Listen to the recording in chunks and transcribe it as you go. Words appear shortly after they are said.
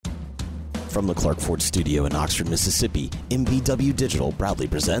From the Clark Ford Studio in Oxford, Mississippi, MBW Digital proudly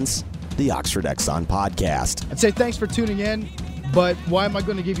presents the Oxford Exxon Podcast. I'd say thanks for tuning in, but why am I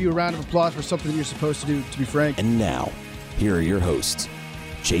going to give you a round of applause for something that you're supposed to do, to be frank? And now, here are your hosts,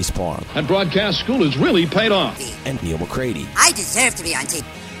 Chase Parham. And broadcast school has really paid off. And Neal McCready. I deserve to be on TV.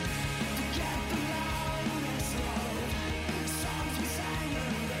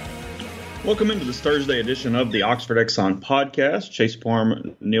 Welcome into this Thursday edition of the Oxford Exxon Podcast. Chase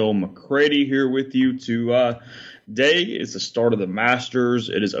Parham, Neal McCready here with you. Today is the start of the Masters.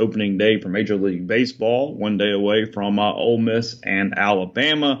 It is opening day for Major League Baseball, one day away from Ole Miss and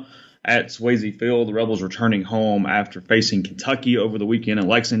Alabama at Swayze Field. The Rebels returning home after facing Kentucky over the weekend in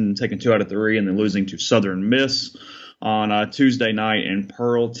Lexington, taking 2 out of 3, and then losing to Southern Miss on Tuesday night in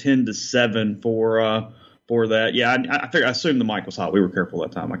Pearl, 10-7 for that. Yeah, I assumed the mic was hot. We were careful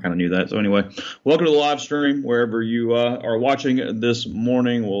that time. I kind of knew that. So anyway, welcome to the live stream wherever you are watching this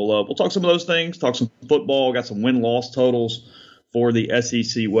morning. We'll talk some of those things, talk some football, got some win-loss totals for the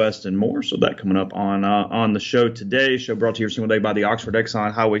SEC West and more. So that coming up on the show today. Show brought to you every single day by the Oxford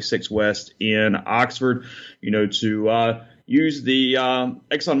Exxon, Highway 6 West in Oxford. You know, to use the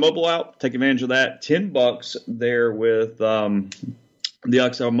Exxon mobile app, take advantage of that. $10 there with the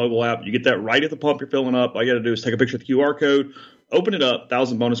Exxon mobile app. You get that right at the pump you're filling up. All you got to do is take a picture of the QR code, open it up,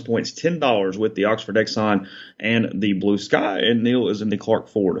 1,000 bonus points, $10 with the Oxford Exxon and the Blue Sky. And Neal is in the Clark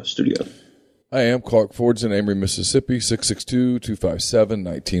Ford studio. I am. Clark Ford's in Amory, Mississippi,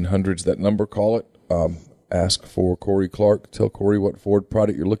 662-257-1900 is that number. Call it. Ask for Corey Clark. Tell Corey what Ford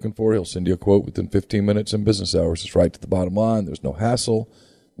product you're looking for. He'll send you a quote within 15 minutes in business hours. It's right to the bottom line. There's no hassle.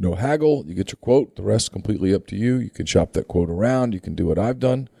 No haggle. You get your quote. The rest completely up to you. You can shop that quote around. You can do what I've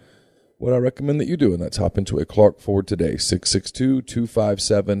done, what I recommend that you do, and that's hop into a Clark Ford today,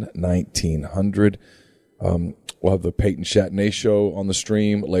 662-257-1900. We'll have the Peyton Chatney show on the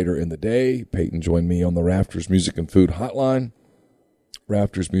stream later in the day. Peyton joined me on the Rafters Music and Food hotline.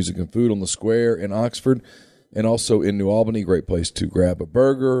 Rafters Music and Food on the Square in Oxford and also in New Albany. Great place to grab a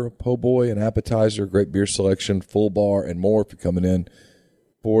burger, a po' boy, an appetizer, great beer selection, full bar, and more if you're coming in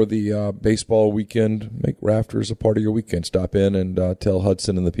for the baseball weekend. Make Rafters a part of your weekend. Stop in and tell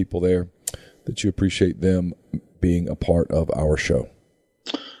Hudson and the people there that you appreciate them being a part of our show.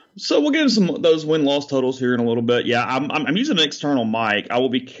 So we'll get into some of those win-loss totals here in a little bit. Yeah, I'm using an external mic. I will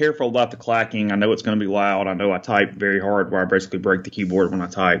be careful about the clacking. I know it's going to be loud. I know I type very hard where I basically break the keyboard when I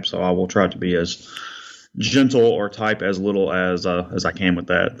type, so I will try to be as gentle or type as little as I can with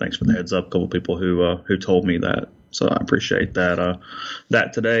that. Thanks for the heads up. A couple of people who told me that. So I appreciate that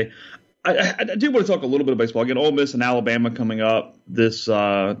today. I do want to talk a little bit of baseball. Again, Ole Miss and Alabama coming up this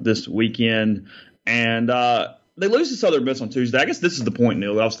weekend. And they lose to Southern Miss on Tuesday. I guess this is the point,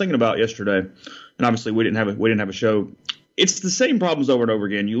 Neal, that I was thinking about yesterday. And obviously we didn't have a show. It's the same problems over and over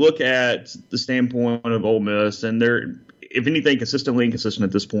again. You look at the standpoint of Ole Miss, and they're, if anything, consistently inconsistent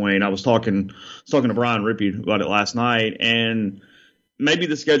at this point. I was talking to Brian Rippey about it last night, and maybe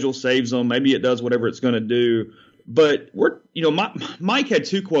the schedule saves them. Maybe it does whatever it's going to do. But Mike had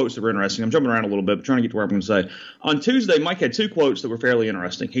 2 quotes that were interesting. I'm jumping around a little bit, but trying to get to where I'm going to say. On Tuesday, Mike had 2 quotes that were fairly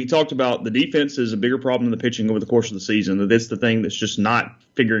interesting. He talked about the defense is a bigger problem than the pitching over the course of the season. That it's the thing that's just not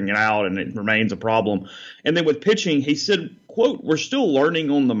figuring it out, and it remains a problem. And then with pitching, he said, quote, "We're still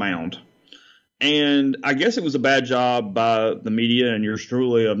learning on the mound." And I guess it was a bad job by the media and yours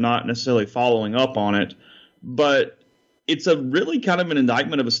truly of not necessarily following up on it. But it's a really kind of an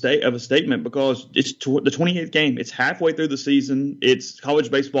indictment of a statement because it's the 28th game. It's halfway through the season.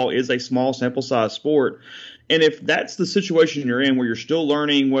 College baseball is a small sample size sport. And if that's the situation you're in where you're still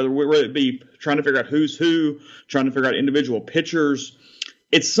learning, whether it be trying to figure out who's who, trying to figure out individual pitchers,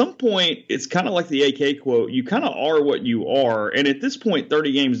 at some point, it's kind of like the AK quote. You kind of are what you are. And at this point,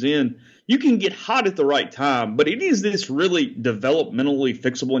 30 games in, you can get hot at the right time, but it is this really developmentally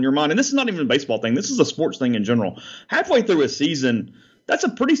fixable in your mind. And this is not even a baseball thing. This is a sports thing in general. Halfway through a season, that's a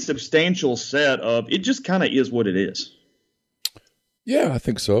pretty substantial set of it just kind of is what it is. Yeah, I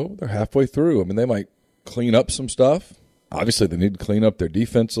think so. They're halfway through. I mean, they might clean up some stuff. Obviously, they need to clean up their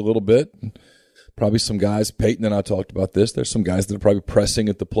defense a little bit. Probably some guys, Peyton and I talked about this, there's some guys that are probably pressing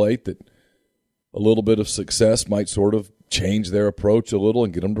at the plate that a little bit of success might sort of change their approach a little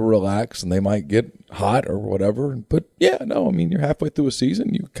and get them to relax, and they might get hot or whatever. But, yeah, no, I mean, you're halfway through a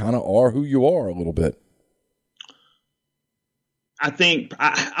season. You kind of are who you are a little bit. I think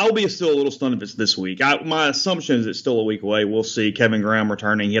I'll be still a little stunned if it's this week. My assumption is it's still a week away. We'll see Kevin Graham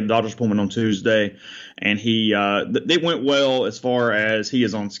returning. He had a Dodgers appointment on Tuesday, and they went well as far as he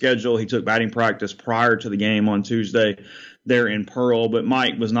is on schedule. He took batting practice prior to the game on Tuesday there in Pearl, but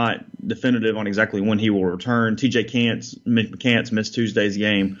Mike was not definitive on exactly when he will return. TJ McCants missed Tuesday's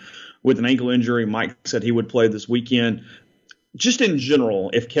game with an ankle injury. Mike said he would play this weekend. Just in general,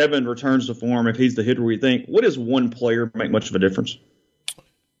 if Kevin returns to form, if he's the hitter we think, what does one player make much of a difference?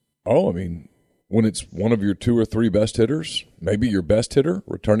 Oh, I mean, when it's one of your 2 or 3 best hitters, maybe your best hitter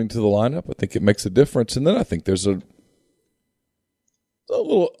returning to the lineup, I think it makes a difference. And then I think there's a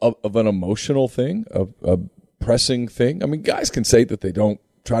little of an emotional thing, a pressing thing. I mean, guys can say that they don't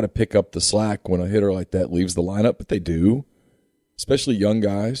try to pick up the slack when a hitter like that leaves the lineup, but they do, especially young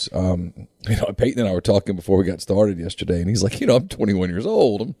guys. Peyton and I were talking before we got started yesterday, and he's like, I'm 21 years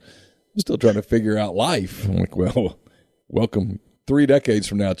old. I'm still trying to figure out life. I'm like, well, welcome. 3 decades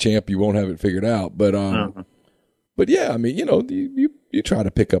from now, champ, you won't have it figured out. But but yeah, I mean, you try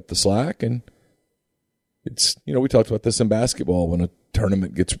to pick up the slack, and it's, we talked about this in basketball. When a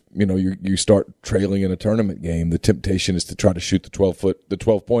tournament gets, you start trailing in a tournament game, the temptation is to try to shoot the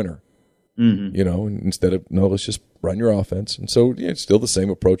 12-pointer. Mm-hmm. Instead of, no, let's just run your offense. And so, yeah, it's still the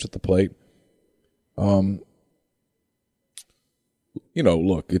same approach at the plate.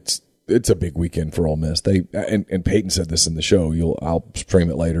 Look, it's a big weekend for Ole Miss. And Peyton said this in the show. I'll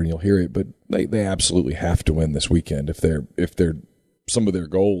stream it later and you'll hear it, but they absolutely have to win this weekend if they're some of their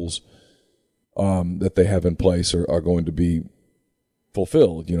goals that they have in place are going to be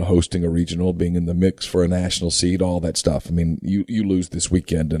fulfilled. Hosting a regional, being in the mix for a national seed, all that stuff. I mean, you lose this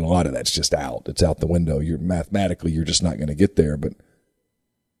weekend, and a lot of that's just out. It's out the window. Mathematically, you're just not going to get there. But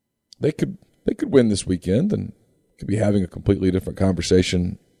they could win this weekend and could be having a completely different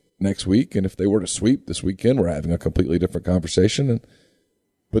conversation next week. And if they were to sweep this weekend, we're having a completely different conversation.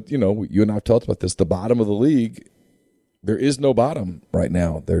 But you and I have talked about this. The bottom of the league, there is no bottom right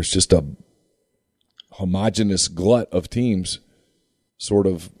now. There's just a homogeneous glut of teams, sort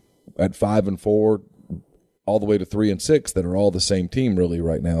of at 5 and 4, all the way to 3 and 6, that are all the same team really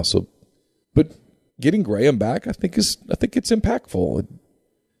right now. So, but getting Graham back, I think it's impactful.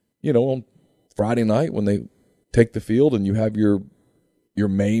 On Friday night when they take the field and you have your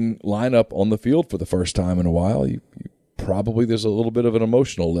main lineup on the field for the first time in a while, you probably there's a little bit of an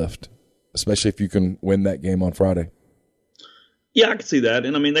emotional lift, especially if you can win that game on Friday. Yeah, I could see that.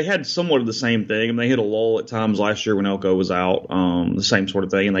 And I mean, they had somewhat of the same thing. I mean, they hit a lull at times last year when Elko was out, the same sort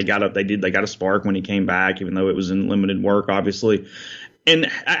of thing. And they got a spark when he came back, even though it was in limited work, obviously.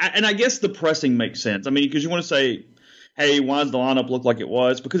 And I guess the pressing makes sense. I mean, because you want to say, hey, why does the lineup look like it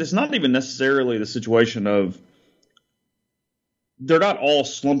was? Because it's not even necessarily the situation of they're not all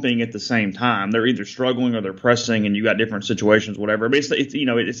slumping at the same time. They're either struggling or they're pressing, and you got different situations, whatever. But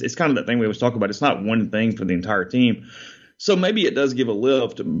it's kind of that thing we always talk about. It's not one thing for the entire team. So maybe it does give a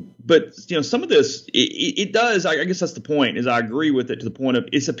lift, but some of this it does. I guess that's the point. Is I agree with it to the point of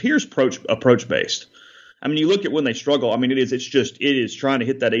it appears approach based. I mean, you look at when they struggle. I mean, it is trying to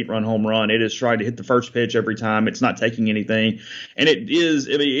hit that 8-run home run. It is trying to hit the first pitch every time. It's not taking anything, and it is.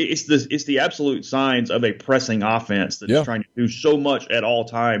 I mean, it's the absolute signs of a pressing offense that is trying to do so much at all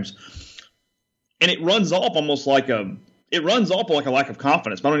times, and it runs off almost like a lack of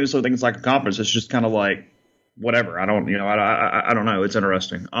confidence. But I don't necessarily think it's lack of confidence. It's just kind of like, whatever. I don't know. It's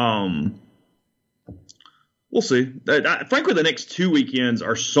interesting. We'll see. Frankly, the next 2 weekends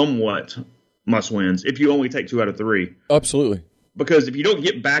are somewhat must-wins if you only take 2 out of 3. Absolutely. Because if you don't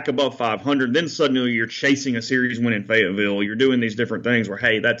get back above 500, then suddenly you're chasing a series win in Fayetteville. You're doing these different things where,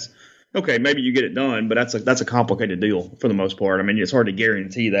 hey, that's okay. Maybe you get it done, but that's a complicated deal for the most part. I mean, it's hard to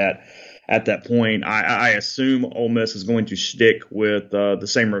guarantee that at that point. I assume Ole Miss is going to stick with the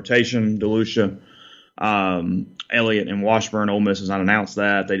same rotation, DeLucia, Elliott, and Washburn. Ole Miss has not announced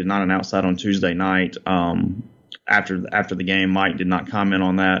that. They did not announce that on Tuesday night. After the game, Mike did not comment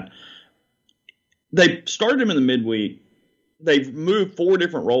on that. They started him in the midweek. They've moved 4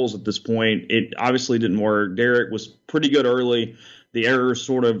 different roles at this point. It obviously didn't work. Derek was pretty good early. The errors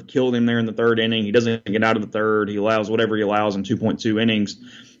sort of killed him there in the 3rd inning. He doesn't get out of the 3rd. He allows whatever he allows in 2.2 innings.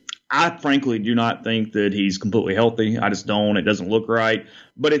 I frankly do not think that he's completely healthy. I just don't. It doesn't look right.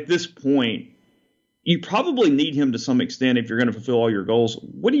 But at this point, you probably need him to some extent if you're going to fulfill all your goals.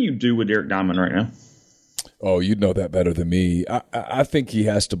 What do you do with Derek Diamond right now? Oh, you'd know that better than me. I think he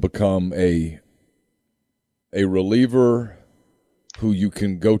has to become a reliever who you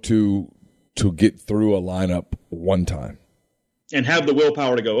can go to get through a lineup one time. And have the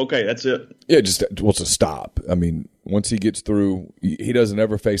willpower to go, okay, that's it. Yeah, just to stop. I mean, once he gets through, he doesn't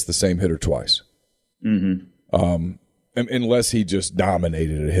ever face the same hitter twice. Mm-hmm. Unless he just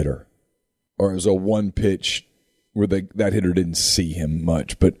dominated a hitter. Or it was a one pitch where that hitter didn't see him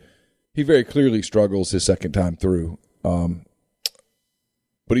much. But he very clearly struggles his second time through. But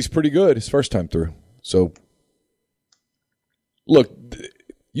he's pretty good his first time through. So, look,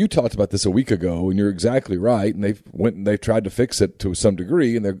 you talked about this a week ago, and you're exactly right. And they've tried to fix it to some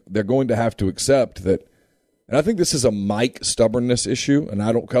degree, and they're going to have to accept that. And I think this is a Mike stubbornness issue, and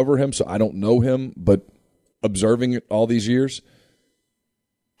I don't cover him, so I don't know him. But observing it all these years,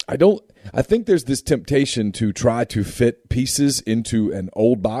 I think there's this temptation to try to fit pieces into an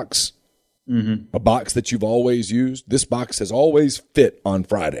old box, a box that you've always used. This box has always fit on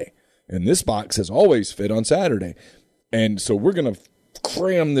Friday, and this box has always fit on Saturday. And so we're going to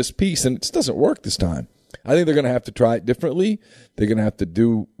cram this piece, and it just doesn't work this time. I think they're going to have to try it differently. They're going to have to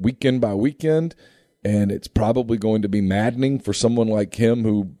do weekend by weekend, and it's probably going to be maddening for someone like him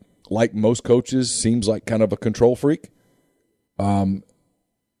who, like most coaches, seems like kind of a control freak.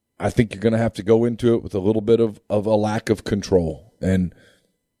 I think you're going to have to go into it with a little bit of a lack of control. And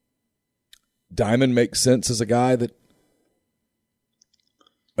Diamond makes sense as a guy that,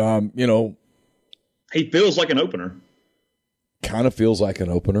 he feels like an opener. Kind of feels like an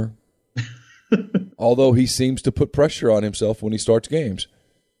opener. Although he seems to put pressure on himself when he starts games.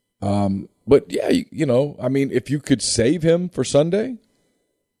 But, yeah, if you could save him for Sunday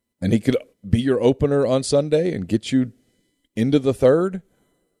and he could be your opener on Sunday and get you into the third,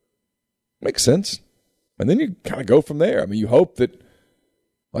 makes sense. And then you kind of go from there. I mean, you hope that,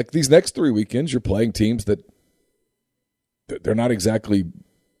 like these next 3 weekends, you're playing teams that they're not exactly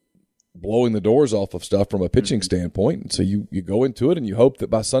blowing the doors off of stuff from a pitching standpoint. And so you go into it and you hope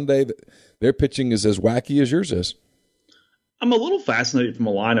that by Sunday that their pitching is as wacky as yours is. I'm a little fascinated from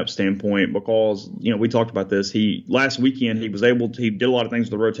a lineup standpoint because, we talked about this. Last weekend, he did a lot of things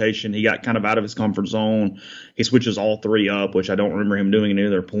with the rotation. He got kind of out of his comfort zone. He switches all three up, which I don't remember him doing at any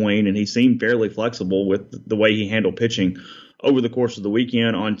other point. And he seemed fairly flexible with the way he handled pitching over the course of the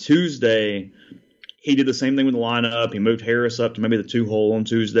weekend. On Tuesday, he did the same thing with the lineup. He moved Harris up to maybe the 2-hole on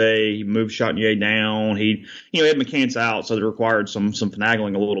Tuesday. He moved Chatinier down. He had McCants out, so that required some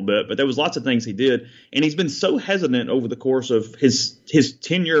finagling a little bit. But there was lots of things he did, and he's been so hesitant over the course of his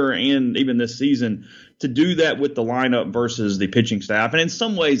tenure and even this season to do that with the lineup versus the pitching staff. And in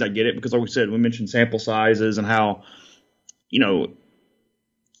some ways, I get it because, like we said, we mentioned sample sizes and how,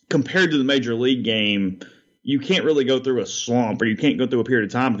 compared to the major league game, you can't really go through a slump or you can't go through a period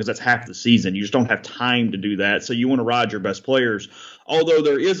of time because that's half the season. You just don't have time to do that. So you want to ride your best players. Although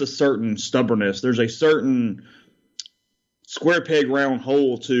there is a certain stubbornness, there's a certain square peg round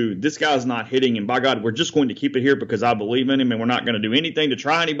hole to this guy's not hitting, and by God, we're just going to keep it here because I believe in him, and we're not going to do anything to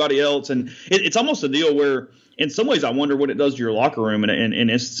try anybody else. And it's almost a deal where, in some ways, I wonder what it does to your locker room in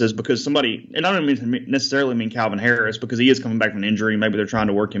instances because somebody, and I don't necessarily mean Calvin Harris because he is coming back from an injury. Maybe they're trying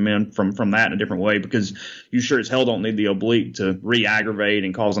to work him in from that in a different way because you sure as hell don't need the oblique to re-aggravate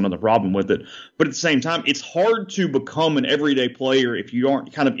and cause another problem with it. But at the same time, it's hard to become an everyday player if you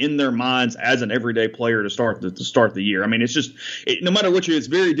aren't kind of in their minds as an everyday player to start the year. I mean, it's just no matter what it's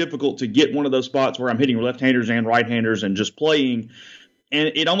very difficult to get one of those spots where I'm hitting left-handers and right-handers and just playing.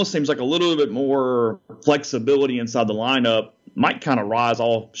 And it almost seems like a little bit more flexibility inside the lineup might kind of rise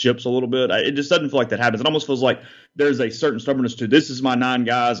all ships a little bit. It just doesn't feel like that happens. It almost feels like there's a certain stubbornness to this is my 9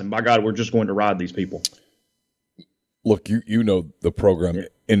 guys, and by God, we're just going to ride these people. Look, you know the program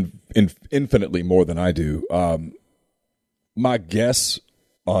infinitely more than I do. My guess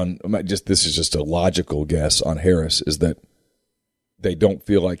this is just a logical guess on Harris is that they don't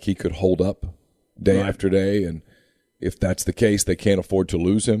feel like he could hold up day after day, and if that's the case, they can't afford to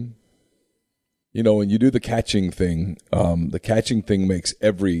lose him. When you do the catching thing, makes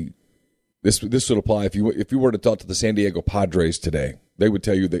this would apply if you were to talk to the San Diego Padres today, they would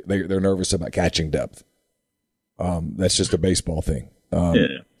tell you that they're nervous about catching depth. That's just a baseball thing.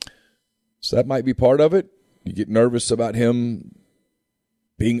 So that might be part of it. You get nervous about him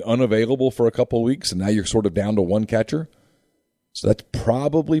being unavailable for a couple of weeks, and now you're sort of down to one catcher. So that's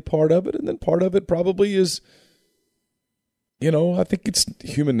probably part of it, and then part of it probably is. I think it's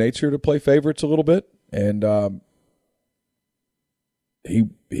human nature to play favorites a little bit, and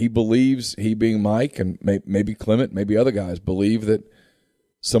he believes, he being Mike and maybe Clement, maybe other guys, believe that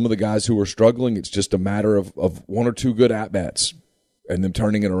some of the guys who are struggling, it's just a matter of one or two good at-bats and them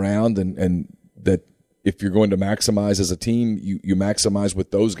turning it around, and that if you're going to maximize as a team, you maximize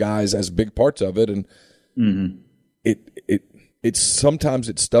with those guys as big parts of it, and It's sometimes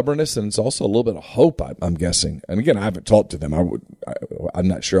it's stubbornness, and it's also a little bit of hope. I'm guessing. And again, I haven't talked to them. I'm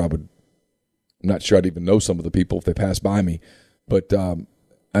not sure I'm not sure I'd even know some of the people if they pass by me. But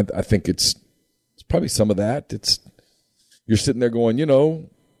I think it's probably some of that. You're sitting there going,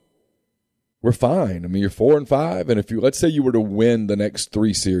 we're fine. I mean, you're 4-5, and if let's say you were to win the next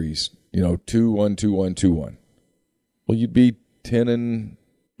 3 series, 2-1, 2-1, 2-1, well, you'd be 10-8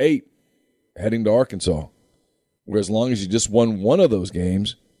 heading to Arkansas. Where as long as you just won one of those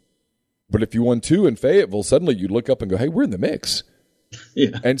games, But if you won 2 in Fayetteville, suddenly you look up and go, hey, we're in the mix.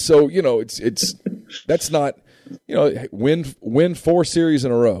 Yeah. And so, it's that's not, win 4 series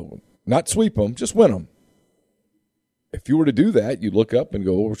in a row. Not sweep them, just win them. If you were to do that, you look up and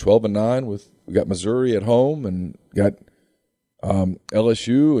go, we're 12-9 we got Missouri at home and got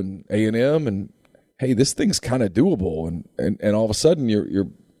LSU and A&M, and hey, this thing's kind of doable. And all of a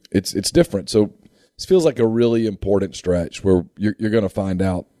sudden it's different. So this feels like a really important stretch where you're going to find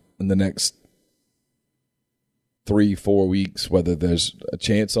out in the next 3-4 weeks whether there's a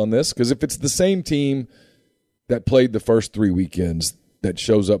chance on this. Because if it's the same team that played the first 3 weekends that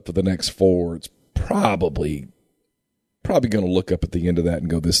shows up for the next 4, it's probably going to look up at the end of that and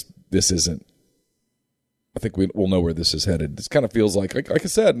go, this isn't. I think we'll know where this is headed. This kind of feels like I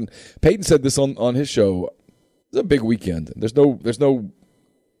said, and Peyton said this on his show. It's a big weekend. There's no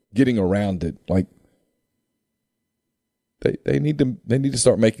getting around it. Like they need to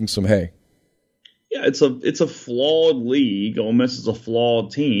start making some hay. Yeah, it's a flawed league. Ole Miss is a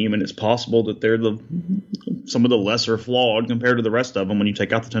flawed team, and it's possible that they're some of the lesser flawed compared to the rest of them when you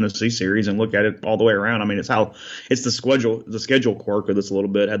take out the Tennessee series and look at it all the way around. I mean, it's the schedule quirk of this a little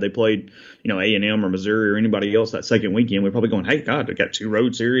bit. Had they played, A&M or Missouri or anybody else that second weekend, we're probably going, hey, God, they got 2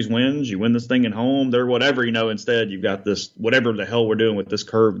 road series wins. You win this thing at home. They're whatever, instead you've got this, whatever the hell we're doing with this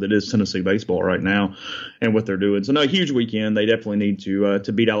curve that is Tennessee baseball right now and what they're doing. So, no, huge weekend. They definitely need to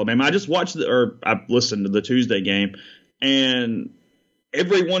beat Alabama. I just watched I listened to the Tuesday game, and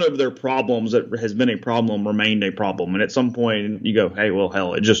every one of their problems that has been a problem remained a problem. And at some point you go, hey, well,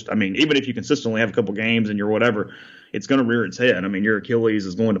 hell, even if you consistently have a couple games and you're whatever, it's going to rear its head. I mean, your Achilles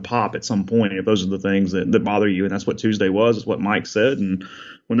is going to pop at some point if those are the things that bother you. And that's what Tuesday was, is what Mike said. And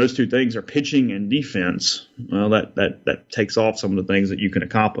when those two things are pitching and defense, well, that takes off some of the things that you can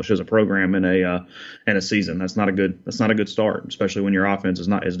accomplish as a program in a season. That's not a good start, especially when your offense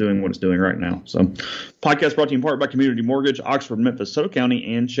is doing what it's doing right now. So, podcast brought to you in part by Community Mortgage, Oxford, Memphis, Soto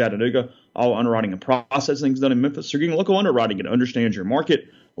County, and Chattanooga. All underwriting and processing is done in Memphis. So you're getting local underwriting and understand your market.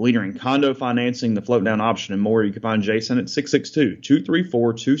 A leader in condo financing, the float down option, and more. You can find Jason at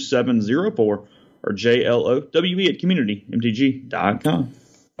 662-234-2704 or JLOWE at communitymtg.com.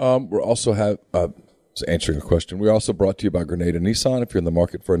 We're also answering a question. We're also brought to you by Grenada Nissan. If you're in the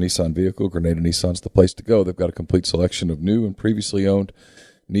market for a Nissan vehicle, Grenada Nissan's the place to go. They've got a complete selection of new and previously owned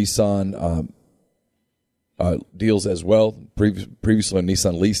Nissan deals as well. Previously owned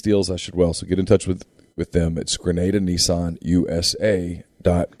Nissan lease deals, So get in touch with them. It's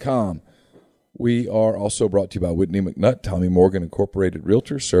GrenadaNissanUSA.com. We are also brought to you by Whitney McNutt, Tommy Morgan Incorporated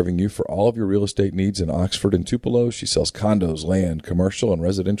Realtors, serving you for all of your real estate needs in Oxford and Tupelo. She sells condos, land, commercial, and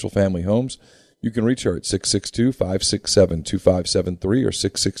residential family homes. You can reach her at 662-567-2573 or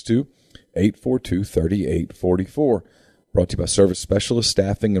 662-842-3844. Brought to you by Service Specialist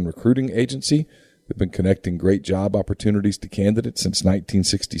Staffing and Recruiting Agency. They've been connecting great job opportunities to candidates since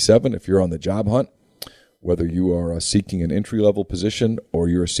 1967. If you're on the job hunt, whether you are seeking an entry-level position or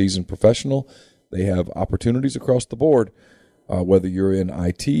you're a seasoned professional, they have opportunities across the board, whether you're in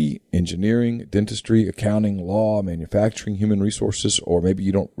IT, engineering, dentistry, accounting, law, manufacturing, human resources, or maybe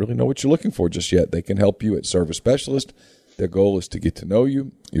you don't really know what you're looking for just yet. They can help you at Service Specialist. Their goal is to get to know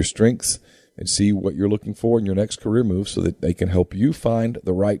you, your strengths, and see what you're looking for in your next career move so that they can help you find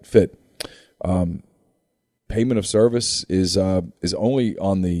the right fit. Payment of service is only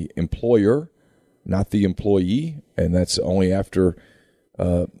on the employer, not the employee, and that's only after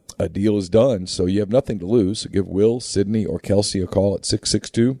a deal is done. So you have nothing to lose. So give Will, Sydney, or Kelsey a call at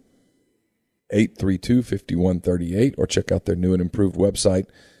 662-832-5138 or check out their new and improved website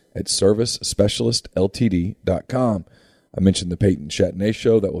at servicespecialistltd.com. I mentioned the Peyton Chatney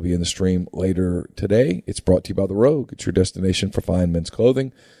Show. That will be in the stream later today. It's brought to you by The Rogue. It's your destination for fine men's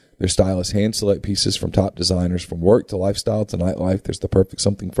clothing. Their stylists hand-select pieces from top designers. From work to lifestyle to nightlife, there's the perfect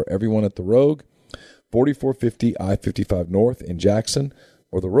something for everyone at The Rogue. 4450 I-55 North in Jackson,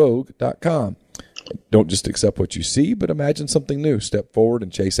 or therogue.com. Don't just accept what you see, but imagine something new. Step forward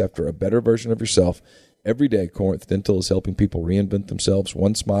and chase after a better version of yourself. Every day, Corinth Dental is helping people reinvent themselves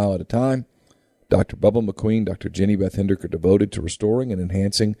one smile at a time. Dr. Bubba McQueen, Dr. Jenny Beth Hendrick are devoted to restoring and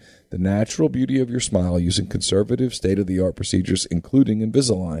enhancing the natural beauty of your smile using conservative, state-of-the-art procedures, including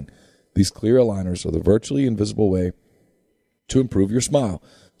Invisalign. These clear aligners are the virtually invisible way to improve your smile.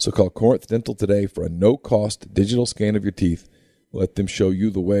 So call Corinth Dental today for a no-cost digital scan of your teeth. Let them show you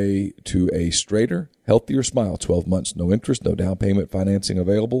the way to a straighter, healthier smile. 12 months, no interest, no down payment financing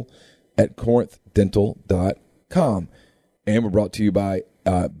available at corinthdental.com. And we're brought to you by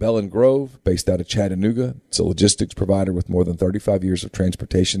Bell & Grove, based out of Chattanooga. It's a logistics provider with more than 35 years of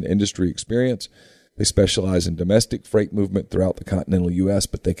transportation industry experience. They specialize in domestic freight movement throughout the continental U.S.,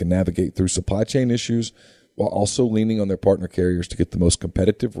 but they can navigate through supply chain issues while also leaning on their partner carriers to get the most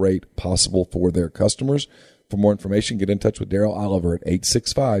competitive rate possible for their customers. For more information, get in touch with Daryl Oliver at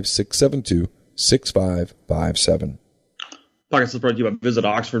 865-672-6557. Podcast is brought to you by Visit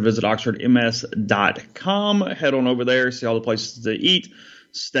Oxford. Visit oxfordms.com. Head on over there, see all the places to eat.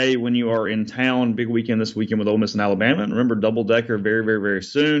 Stay when you are in town. Big weekend this weekend with Ole Miss and Alabama. And remember, double-decker very, very, very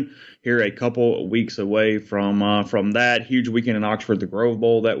soon. Here a couple weeks away from that. Huge weekend in Oxford, the Grove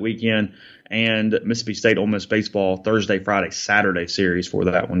Bowl that weekend. And Mississippi State Ole Miss baseball Thursday, Friday, Saturday series for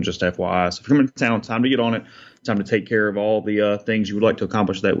that one, just FYI. So if you're coming to town, time to get on it. Time to take care of all the things you would like to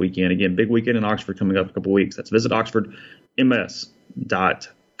accomplish that weekend. Again, big weekend in Oxford coming up in a couple weeks. That's Visit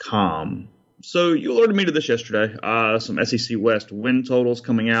oxfordms.com. So you alerted me to this yesterday. Some SEC West win totals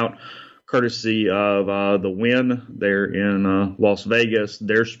coming out, courtesy of the Win there in Las Vegas,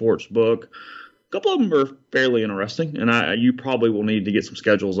 their sports book. A couple of them are fairly interesting, and you probably will need to get some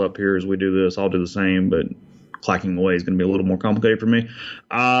schedules up here as we do this. I'll do the same, but clacking away is going to be a little more complicated for me.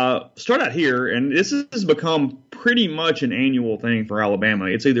 Start out here, and this has become pretty much an annual thing for Alabama.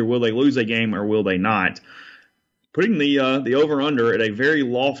 It's either will they lose a game or will they not. Putting the over-under at a very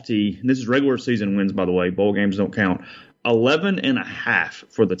lofty, and this is regular season wins, by the way, bowl games don't count,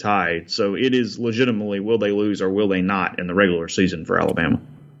 11.5 for the Tide. So it is legitimately will they lose or will they not in the regular season for Alabama.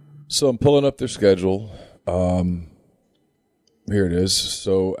 So I'm pulling up their schedule. Here it is.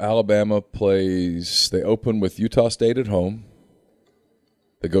 So Alabama plays, they open with Utah State at home.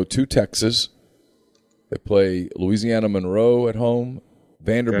 They go to Texas. They play Louisiana Monroe at home,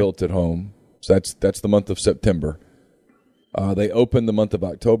 Vanderbilt at home. So that's the month of September. They open the month of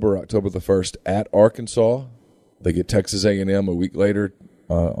October the 1st at Arkansas. They get Texas A&M a week later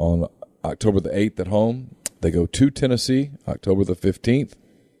on October the 8th at home. They go to Tennessee October the 15th.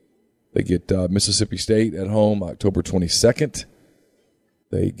 They get Mississippi State at home October 22nd.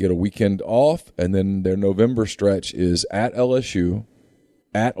 They get a weekend off, and then their November stretch is at LSU,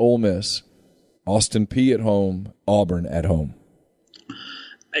 at Ole Miss, Austin Peay at home, Auburn at home.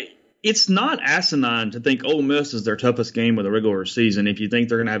 It's not asinine to think Ole Miss is their toughest game of the regular season if you think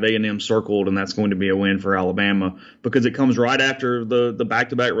they're going to have A&M circled and that's going to be a win for Alabama because it comes right after the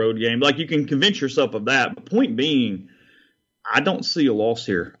back-to-back road game. Like, you can convince yourself of that. But point being, I don't see a loss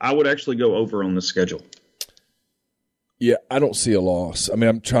here. I would actually go over on the schedule. Yeah, I don't see a loss. I mean,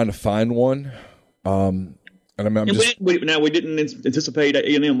 I'm trying to find one. And I'm just... we didn't anticipate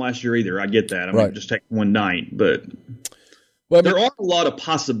A&M last year either. I get that. I mean, right. Just take one night. But... Well, there are a lot of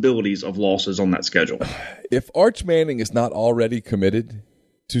possibilities of losses on that schedule. If Arch Manning is not already committed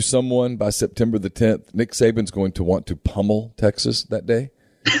to someone by September the 10th, Nick Saban's going to want to pummel Texas that day.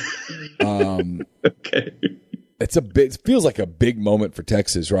 Okay. It feels like a big moment for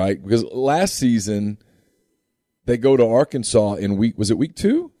Texas, right? Because last season they go to Arkansas in week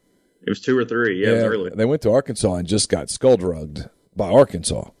 2? It was 2 or 3. Yeah, it was early. They went to Arkansas and just got skull-drugged by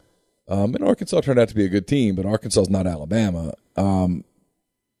Arkansas. And Arkansas turned out to be a good team, but Arkansas is not Alabama. So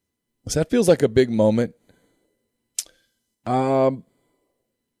that feels like a big moment. I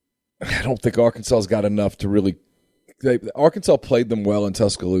don't think Arkansas's got enough to really. Arkansas played them well in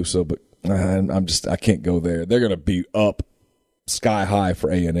Tuscaloosa, but I can't go there. They're going to be up sky high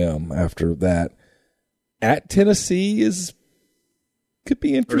for A&M after that. At Tennessee could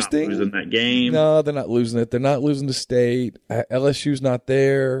be interesting. They're not losing that game. No, they're not losing it. They're not losing to State. LSU's not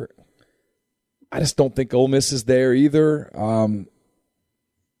there. I just don't think Ole Miss is there either. And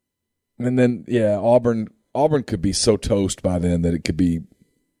then, Auburn could be so toast by then that it could be.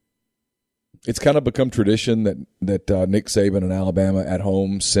 It's kind of become tradition that Nick Saban and Alabama at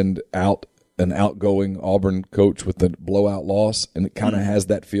home send out an outgoing Auburn coach with a blowout loss, and it kind of has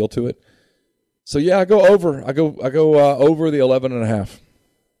that feel to it. So I go over. I go over the 11.5.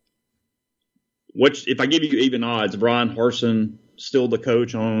 Which, if I give you even odds, Brian Harsin still the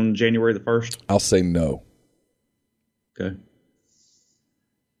coach on January the 1st? I'll say no. Okay.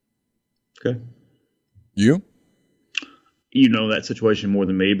 You? You know that situation more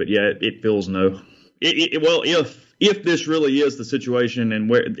than me, but yeah, it feels no. Well, if this really is the situation and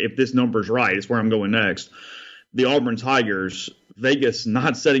if this number's right, it's where I'm going next. The Auburn Tigers, Vegas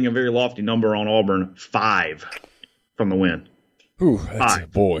not setting a very lofty number on Auburn, 5 from the win. Ooh, that's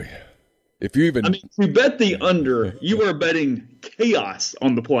 5. Boy. If you even, to bet the under, you are betting chaos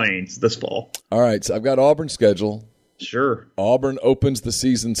on the Plains this fall. All right, so I've got Auburn's schedule. Sure. Auburn opens the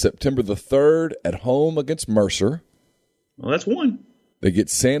season September the 3rd at home against Mercer. Well, that's 1. They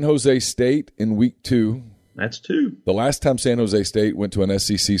get San Jose State in week 2. That's 2. The last time San Jose State went to an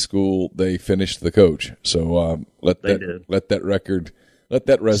SEC school, they finished the coach. So let that Let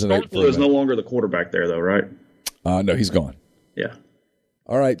that resonate. Starkville is no longer the quarterback there, though, right? No, he's gone. Yeah.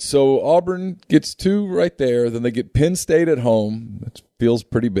 All right, so Auburn gets 2 right there. Then they get Penn State at home. That feels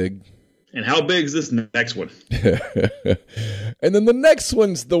pretty big. And how big is this next one? And then the next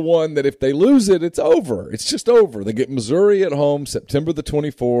one's the one that if they lose it, it's over. It's just over. They get Missouri at home September the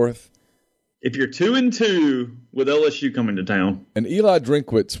 24th. If you're 2-2 with LSU coming to town. And Eli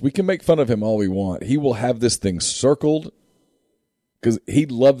Drinkwitz, we can make fun of him all we want. He will have this thing circled because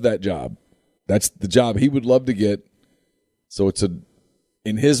he'd love that job. That's the job he would love to get. So it's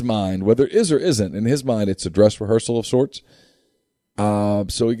in his mind, whether it is or isn't, in his mind, it's a dress rehearsal of sorts.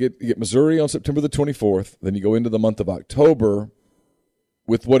 So you get Missouri on September the 24th. Then you go into the month of October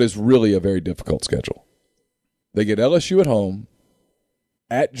with what is really a very difficult schedule. They get LSU at home,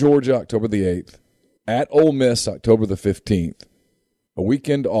 at Georgia October the 8th, at Ole Miss October the 15th, a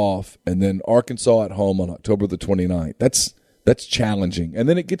weekend off, and then Arkansas at home on October the 29th. That's challenging. And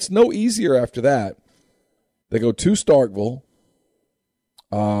then it gets no easier after that. They go to Starkville.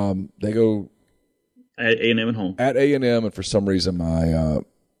 They go at A&M at home. At A&M, and for some reason I'm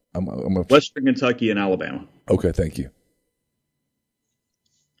Western Kentucky and Alabama. Okay, thank you.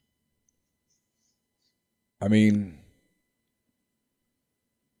 I mean,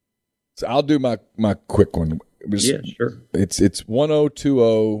 so I'll do my quick one. Yeah, sure. It's 1-0,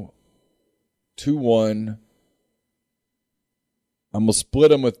 2-0, 2-1. I'm gonna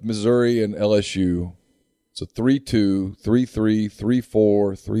split them with Missouri and LSU. So 3-2, 3-3,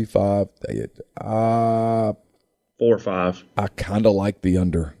 3-4, 3-5. 4-5. I kind of like the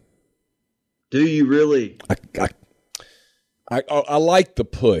under. Do you really? I like the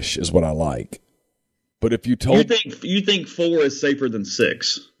push is what I like. But if you told you think 4 is safer than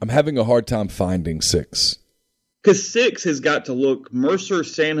 6? I'm having a hard time finding 6. Because 6 has got to look Mercer,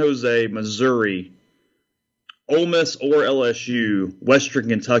 San Jose, Missouri, Ole Miss or LSU, Western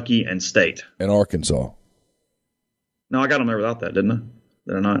Kentucky, and State. And Arkansas. No, I got them there without that, didn't I?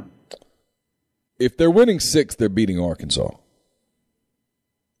 Did I not? If they're winning 6, they're beating Arkansas.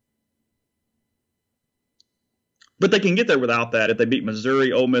 But they can get there without that if they beat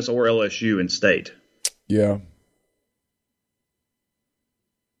Missouri, Ole Miss, or LSU and State. Yeah.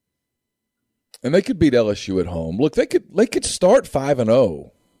 And they could beat LSU at home. Look, they could start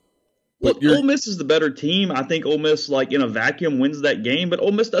 5-0. Look, Ole Miss is the better team. I think Ole Miss, like in a vacuum, wins that game, but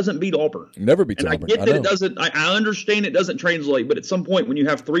Ole Miss doesn't beat Auburn. Never beats Auburn. I get that it doesn't. I understand it doesn't translate, but at some point, when you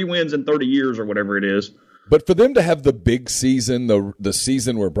have 3 wins in 30 years or whatever it is. But for them to have the big season, the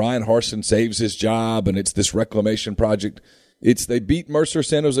season where Brian Harsin saves his job, and it's this reclamation project. They beat Mercer,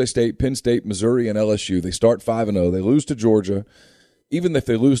 San Jose State, Penn State, Missouri, and LSU. They start 5-0. They lose to Georgia. Even if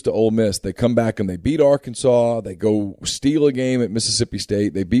they lose to Ole Miss, they come back and they beat Arkansas. They go steal a game at Mississippi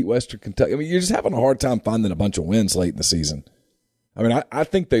State. They beat Western Kentucky. I mean, you're just having a hard time finding a bunch of wins late in the season. I mean, I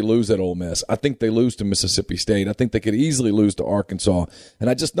think they lose at Ole Miss. I think they lose to Mississippi State. I think they could easily lose to Arkansas. And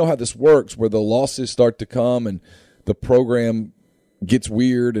I just know how this works, where the losses start to come and the program gets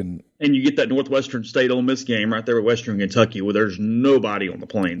weird. And you get that Northwestern State Ole Miss game right there with Western Kentucky where there's nobody on the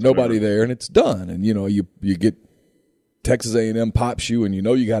plains. Nobody there, and it's done. And, you get Texas A&M pops you, and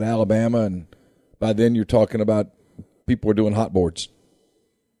you got Alabama, and by then you're talking about people are doing hot boards.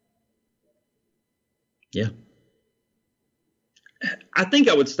 Yeah. I think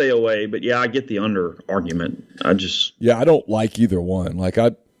I would stay away, but yeah, I get the under argument. I don't like either one. Like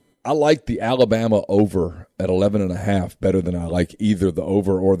I like the Alabama over at 11.5 better than I like either the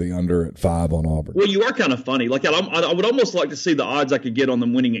over or the under at 5 on Auburn. Well, you are kind of funny. Like I would almost like to see the odds I could get on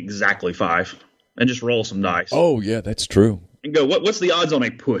them winning exactly 5 and just roll some dice. Oh yeah, that's true. And go, what's the odds on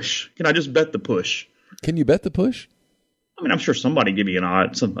a push? Can I just bet the push? Can you bet the push? I mean, I'm sure somebody give you an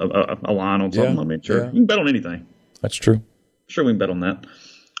odd, a line on something. Yeah, I mean, sure. Yeah. You can bet on anything. That's true. Sure, we can bet on that.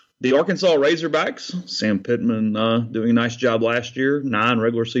 The Arkansas Razorbacks, Sam Pittman doing a nice job last year. 9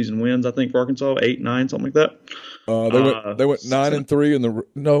 regular season wins, I think, for Arkansas. 8, 9, something like that. They went 9-3 in the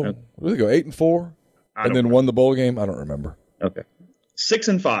where did they go? 8-4, and then won the bowl game. I don't remember. Okay,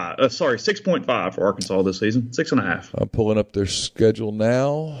 6-5. 6.5 for Arkansas this season. 6.5. I'm pulling up their schedule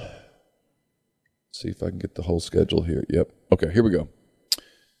now. See if I can get the whole schedule here. Yep. Okay, here we go.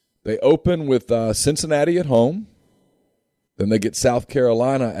 They open with Cincinnati at home. Then they get South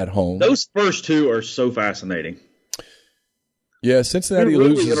Carolina at home. Those first 2 are so fascinating. Yeah, Cincinnati They're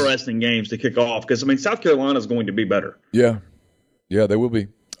really loses. Interesting games to kick off because, I mean, South Carolina is going to be better. Yeah, they will be.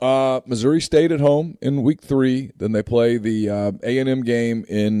 Missouri State at home in week 3. Then they play the A&M game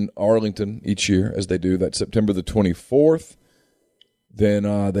in Arlington each year, as they do. That's September the 24th. Then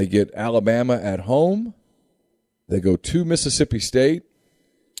they get Alabama at home. They go to Mississippi State,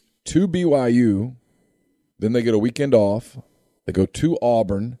 to BYU. Then they get a weekend off. They go to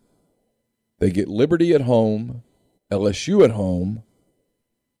Auburn. They get Liberty at home, LSU at home,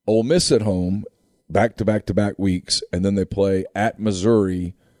 Ole Miss at home, back-to-back-to-back weeks, and then they play at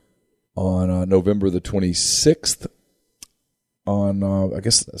Missouri on November the 26th. I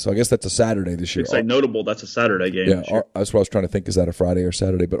guess that's a Saturday this year. It's notable. That's a Saturday game. Yeah, that's what I was trying to think. Is that a Friday or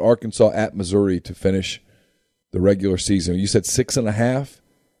Saturday? But Arkansas at Missouri to finish the regular season. You said 6.5.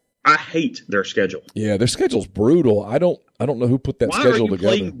 I hate their schedule. Yeah, their schedule's brutal. I don't know who put that schedule together.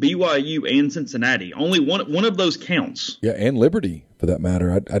 Why are you playing BYU and Cincinnati? Only one of those counts. Yeah, and Liberty for that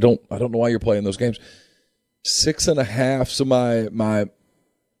matter. I don't know why you're playing those games. 6.5. So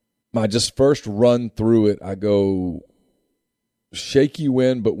my just first run through it, I go shaky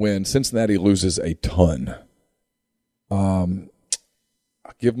win, but win. Cincinnati loses a ton. I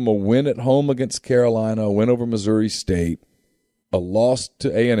give them a win at home against Carolina, a win over Missouri State, a loss to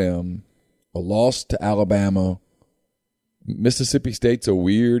A&M, a loss to Alabama. Mississippi State's a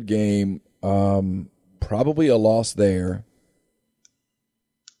weird game. Probably a loss there.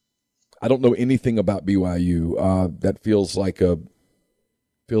 I don't know anything about BYU. That feels like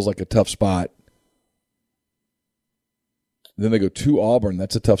a tough spot. Then they go to Auburn.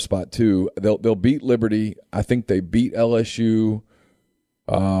 That's a tough spot too. They'll beat Liberty. I think they beat LSU.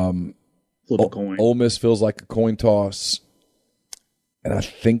 Flip a coin. Ole Miss feels like a coin toss. And I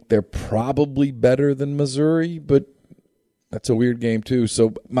think they're probably better than Missouri, but that's a weird game too.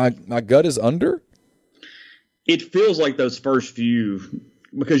 So my gut is under. It feels like those first few,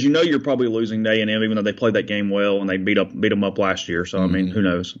 because you're probably losing to A&M, even though they played that game well and they beat them up last year. So I mean, who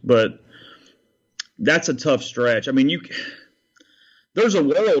knows? But that's a tough stretch. I mean, there's a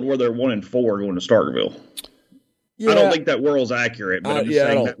world where they're 1-4 going to Starkville. Yeah. I don't think that world's accurate, but I'm just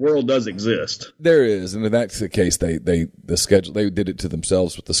saying that world does exist. There is, and if that's the case, they did it to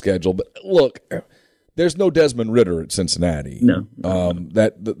themselves with the schedule. But look, there's no Desmond Ridder at Cincinnati. No.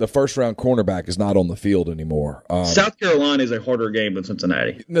 That the first round cornerback is not on the field anymore. South Carolina is a harder game than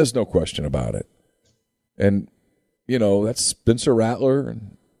Cincinnati. There's no question about it. And that's Spencer Rattler,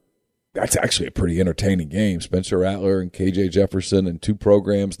 and that's actually a pretty entertaining game. Spencer Rattler and KJ Jefferson, and two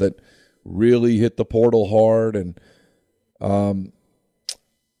programs that really hit the portal hard. And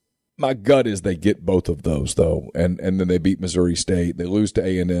my gut is they get both of those though, and then they beat Missouri State. They lose to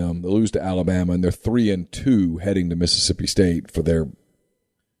A&M. They lose to Alabama, and they're 3-2 heading to Mississippi State for their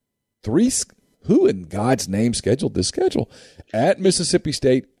three. Who in God's name scheduled this schedule? At Mississippi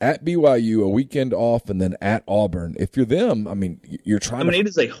State, at BYU, a weekend off, and then at Auburn. If you're them, I mean, you're trying. It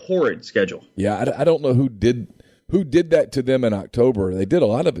is a horrid schedule. Yeah, I don't know who did that to them in October. They did a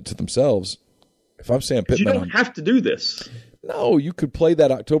lot of it to themselves. If I'm Sam Pittman, you don't have to do this. No, you could play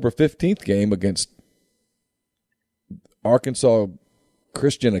that October 15th game against Arkansas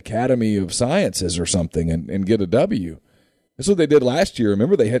Christian Academy of Sciences or something and get a W. That's what they did last year.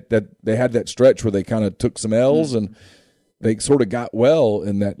 Remember, they had that stretch where they kind of took some L's and they sort of got well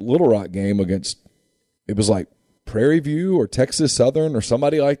in that Little Rock game against, it was like Prairie View or Texas Southern or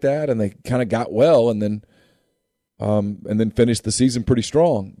somebody like that, and they kind of got well and then finished the season pretty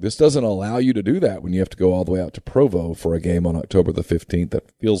strong. This doesn't allow you to do that when you have to go all the way out to Provo for a game on October the 15th.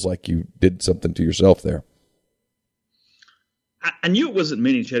 That feels like you did something to yourself there. I knew it wasn't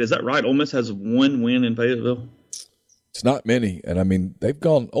many, Chet. Is that right? Ole Miss has one win in Fayetteville? It's not many. And, I mean,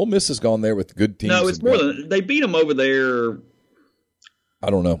 Ole Miss has gone there with good teams. No, it's more than – they beat them over there. I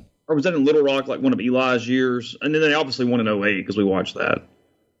don't know. Or was that in Little Rock, like one of Eli's years? And then they obviously won in 08 because we watched that.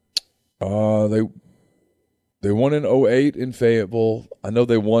 They won in 08 in Fayetteville. I know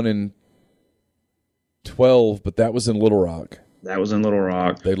they won in 12, but that was in Little Rock. That was in Little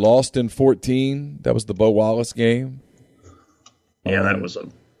Rock. They lost in 14. That was the Bo Wallace game. Yeah, that was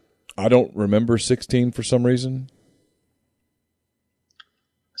I don't remember 16 for some reason.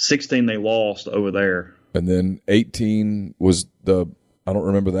 16 they lost over there. And then 18 was I don't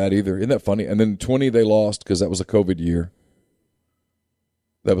remember that either. Isn't that funny? And then 20 they lost because that was a COVID year.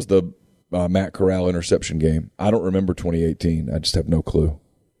 That was the Matt Corral interception game. I don't remember 2018. I just have no clue.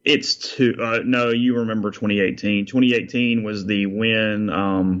 It's two. No, you remember 2018. 2018 was the win.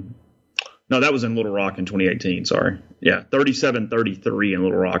 No, that was in Little Rock in 2018. Sorry. Yeah, 37-33 in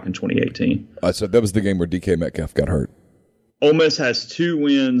Little Rock in 2018. So that was the game where DK Metcalf got hurt. Ole Miss has 2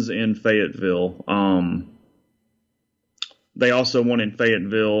 wins in Fayetteville. They also won in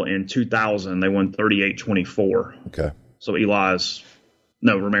Fayetteville in 2000. They won 38-24. Okay. So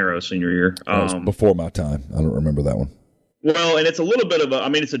Romero's senior year. That was before my time. I don't remember that one. Well, and it's a little bit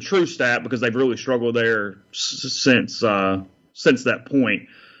of it's a true stat because they've really struggled there since that point.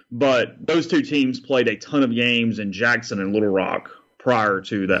 But those two teams played a ton of games in Jackson and Little Rock prior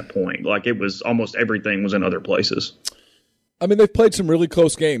to that point. Like it was almost everything was in other places. I mean, they've played some really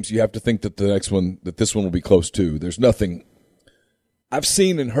close games. You have to think that this one will be close too. There's nothing I've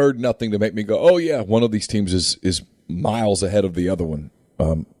seen and heard nothing to make me go, oh yeah, one of these teams is miles ahead of the other one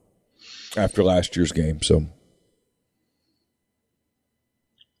after last year's game. So,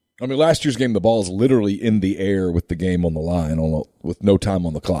 I mean, last year's game, the ball is literally in the air with the game on the line, with no time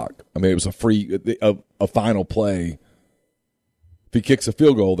on the clock. I mean, it was a final play. If he kicks a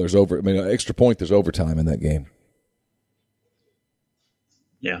field goal, an extra point, there's overtime in that game.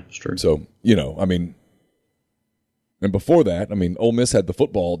 Yeah, it's true. So, I mean, and before that, I mean, Ole Miss had the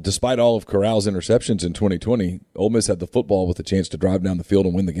football. Despite all of Corral's interceptions in 2020, Ole Miss had the football with a chance to drive down the field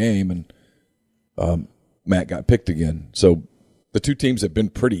and win the game, and Matt got picked again. So the two teams have been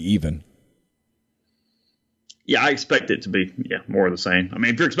pretty even. Yeah, I expect it to be more of the same. I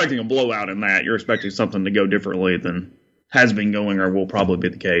mean, if you're expecting a blowout in that, you're expecting something to go differently than has been going or will probably be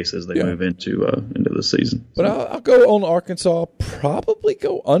the case as they move into the season. But I'll go on Arkansas, probably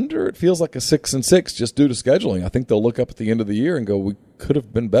go under. It feels like a 6-6 just due to scheduling. I think they'll look up at the end of the year and go, we could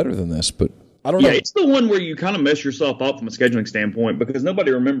have been better than this, but I don't know. Yeah, it's the one where you kind of mess yourself up from a scheduling standpoint because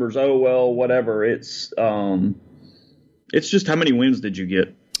nobody remembers, oh, well, whatever. It's just how many wins did you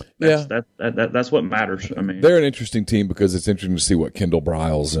get? That's what matters. I mean, they're an interesting team because it's interesting to see what Kendall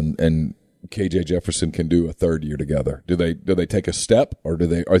Briles and KJ Jefferson can do a third year together. Do they take a step or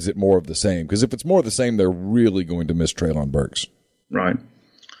is it more of the same? Because if it's more of the same, they're really going to miss Treylon Burks. Right.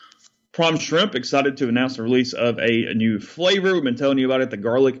 Parham Shrimp excited to announce the release of a new flavor. We've been telling you about it. The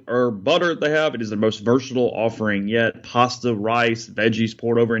garlic herb butter they have. It is the most versatile offering yet. Pasta, rice, veggies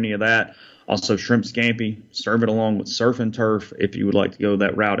poured over any of that. Also shrimp scampi. Serve it along with surf and turf if you would like to go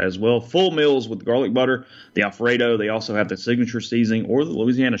that route as well. Full meals with garlic butter, the Alfredo. They also have the signature seasoning or the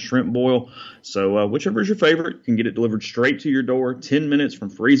Louisiana shrimp boil. So whichever is your favorite, you can get it delivered straight to your door. 10 minutes from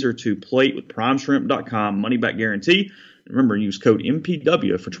freezer to plate with primeshrimp.com. Money back guarantee. Remember, use code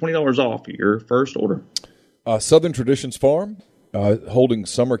MPW for $20 off your first order. Southern Traditions Farm holding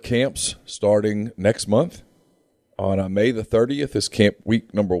summer camps starting next month. On May the 30th is camp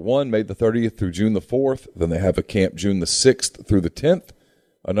week number 1, May the 30th through June the 4th. Then they have a camp June the 6th through the 10th,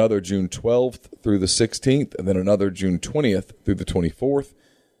 another June 12th through the 16th, and then another June 20th through the 24th.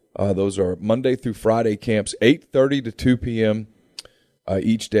 Those are Monday through Friday camps, 8:30 to 2 p.m.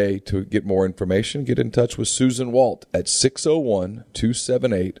 Each day. To get more information, get in touch with Susan Walt at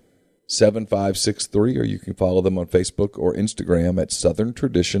 601-278-7563, or you can follow them on Facebook or Instagram at Southern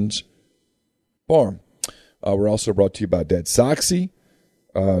Traditions Farm. We're also brought to you by Dead Soxy.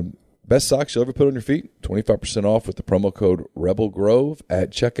 Best socks you'll ever put on your feet. 25% off with the promo code Rebel Grove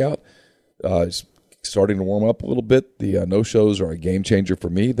at checkout. It's starting to warm up a little bit. The no-shows are a game changer for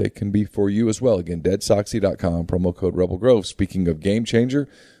me. They can be for you as well. Again, deadsoxy.com, promo code Rebel Grove. Speaking of game changer,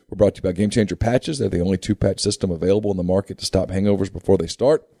 we're brought to you by Game Changer Patches. They're the only 2-patch system available in the market to stop hangovers before they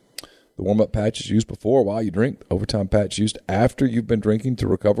start. The warm-up patch is used before while you drink. The overtime patch used after you've been drinking to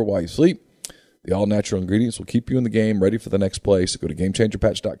recover while you sleep. The all-natural ingredients will keep you in the game, ready for the next play. So go to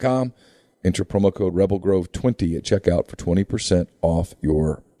GameChangerPatch.com, enter promo code RebelGrove20 at checkout for 20% off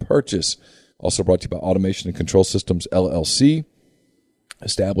your purchase. Also brought to you by Automation and Control Systems, LLC.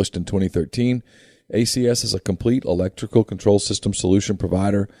 Established in 2013, ACS is a complete electrical control system solution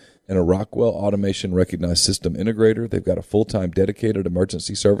provider and a Rockwell Automation recognized system integrator. They've got a full-time dedicated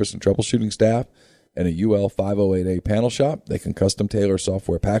emergency service and troubleshooting staff and a UL 508A panel shop. They can custom tailor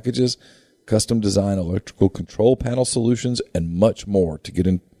software packages, custom design electrical control panel solutions, and much more. To get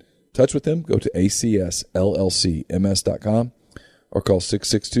in touch with them, go to acsllcms.com or call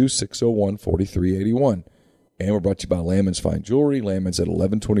 662-601-4381. And we're brought to you by Lammon's Fine Jewelry. Lammon's at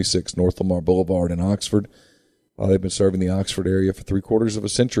 1126 North Lamar Boulevard in Oxford. They've been serving the Oxford area for 3/4 of a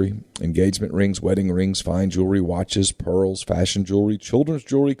century. Engagement rings, wedding rings, fine jewelry, watches, pearls, fashion jewelry, children's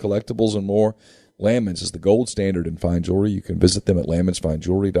jewelry, collectibles, and more. Lammon's is the gold standard in fine jewelry. You can visit them at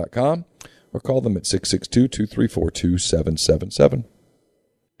lammonsfinejewelry.com or call them at 662-234-2777.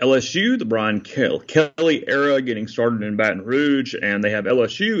 LSU, the Brian Kelly era getting started in Baton Rouge, and they have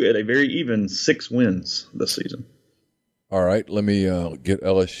LSU at a very even 6 wins this season. All right, let me get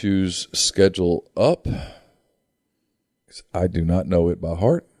LSU's schedule up. I do not know it by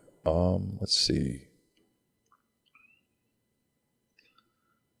heart. Let's see.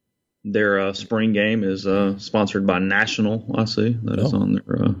 Their spring game is sponsored by National, I see. That is on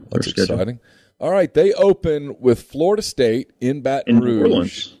their That's schedule. Exciting. All right, they open with Florida State in Baton Rouge. New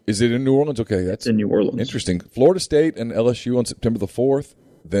Orleans. Is it in New Orleans? Okay, that's in New Orleans. Interesting. Florida State and LSU on September the 4th.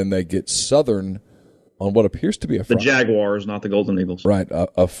 Then they get Southern on what appears to be a Friday. The Jaguars, not the Golden Eagles. Right,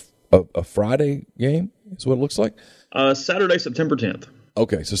 a Friday game is what it looks like. Saturday, September 10th.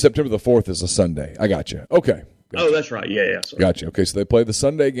 Okay, so September the 4th is a Sunday. I got you. Okay, Oh, that's right. Yeah. Sorry. Gotcha. Okay, so they play the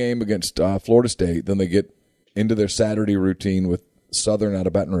Sunday game against Florida State. Then they get into their Saturday routine with Southern out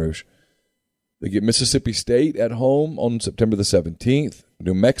of Baton Rouge. They get Mississippi State at home on September the 17th,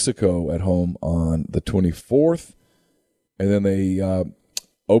 New Mexico at home on the 24th, and then they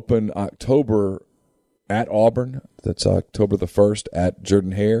open October at Auburn. That's October the 1st at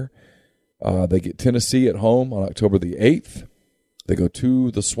Jordan-Hare. They get Tennessee at home on October the 8th. They go to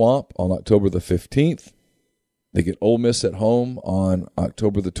the Swamp on October the 15th. They get Ole Miss at home on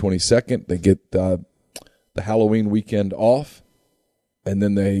October the 22nd. They get the Halloween weekend off, and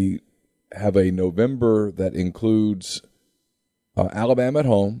then they have a November that includes Alabama at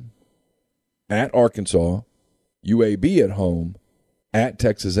home, at Arkansas, UAB at home, at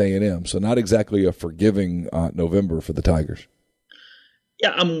Texas A&M. So not exactly a forgiving November for the Tigers.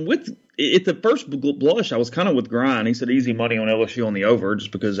 Yeah, I'm with – at the first blush, I was kind of with Grind. He said easy money on LSU on the over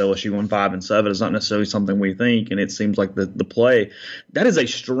just because LSU won 5-7 is not necessarily something we think, and it seems like the play. That is a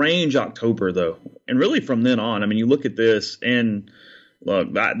strange October, though. And really from then on, I mean, you look at this and –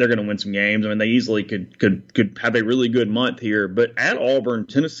 look, they're going to win some games. I mean, they easily could have a really good month here. But at Auburn,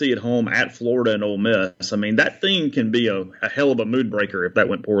 Tennessee at home, at Florida, and Ole Miss, I mean, that thing can be a hell of a mood breaker if that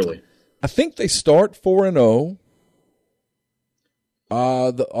went poorly. I think they start 4-0.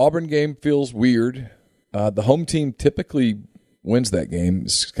 The Auburn game feels weird. The home team typically wins that game.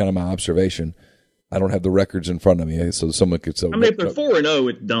 It's kind of my observation. I don't have the records in front of me, so someone could say. I mean, if they're 4-0,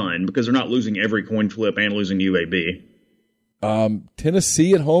 it's done because they're not losing every coin flip and losing UAB.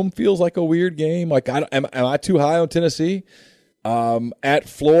 Tennessee at home feels like a weird game. Like, am I too high on Tennessee? At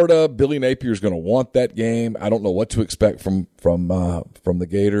Florida, Billy Napier's going to want that game. I don't know what to expect from the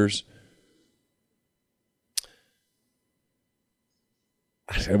Gators.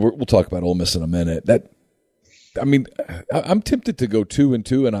 We'll talk about Ole Miss in a minute. I'm tempted to go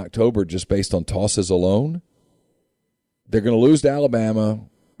 2-2 in October just based on tosses alone. They're going to lose to Alabama.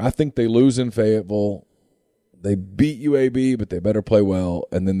 I think they lose in Fayetteville. They beat UAB, but they better play well,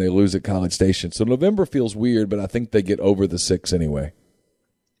 and then they lose at College Station. So November feels weird, but I think they get over the 6 anyway.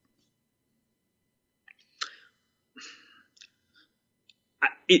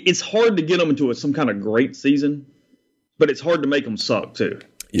 It's hard to get them into some kind of great season, but it's hard to make them suck, too.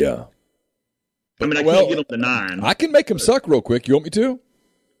 Yeah. I mean, I can't get them to 9. I can make them suck real quick. You want me to?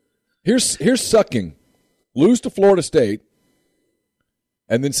 Here's sucking. Lose to Florida State.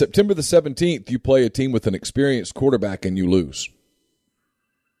 And then September the 17th, you play a team with an experienced quarterback and you lose.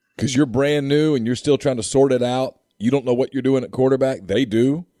 Because you're brand new and you're still trying to sort it out. You don't know what you're doing at quarterback. They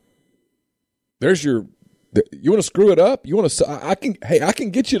do. There's your – you want to screw it up? You want to – I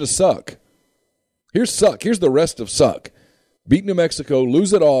can get you to suck. Here's suck. Here's the rest of suck. Beat New Mexico,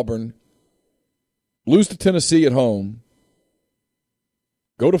 lose at Auburn, lose to Tennessee at home,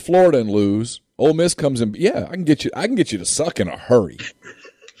 go to Florida and lose. Ole Miss comes in. Yeah, I can get you to suck in a hurry.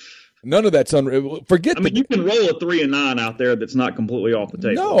 None of that's unreal. Forget. I mean, you can roll a 3-9 out there that's not completely off the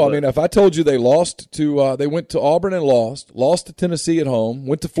table. No, but. I mean, if I told you they lost to, they went to Auburn and lost to Tennessee at home,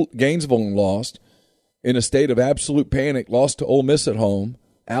 went to Gainesville and lost, in a state of absolute panic, lost to Ole Miss at home.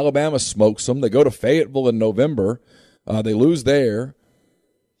 Alabama smokes them. They go to Fayetteville in November. They lose there,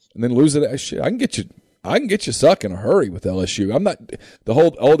 and then lose it. Shit, I can get you suck in a hurry with LSU. I'm not the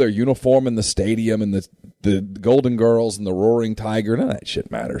whole their uniform in the stadium and the Golden Girls and the Roaring Tiger. None of that shit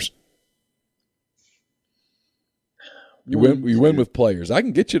matters. You win with players. I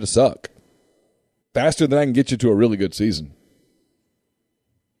can get you to suck faster than I can get you to a really good season.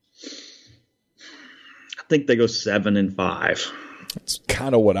 I think they go 7-5. That's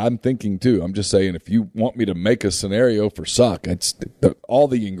kind of what I'm thinking too. I'm just saying, if you want me to make a scenario for suck, all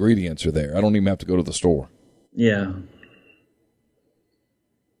the ingredients are there. I don't even have to go to the store. Yeah.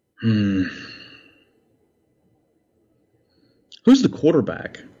 Who's the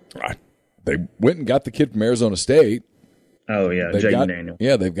quarterback? They went and got the kid from Arizona State. Oh, yeah, Jaden Daniel.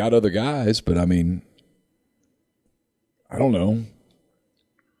 Yeah, they've got other guys, but I mean, I don't know.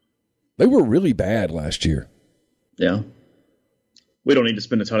 They were really bad last year. Yeah. We don't need to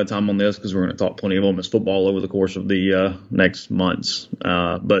spend a ton of time on this because we're going to talk plenty of Ole Miss football over the course of the next months.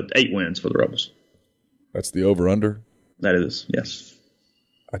 But 8 wins for the Rebels. That's the over-under? That is, yes.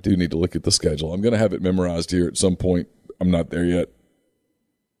 I do need to look at the schedule. I'm going to have it memorized here at some point. I'm not there yet.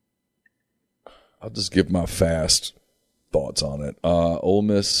 I'll just give my fast thoughts on it. Ole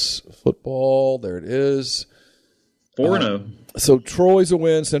Miss football, there it is. 4-0. So Troy's a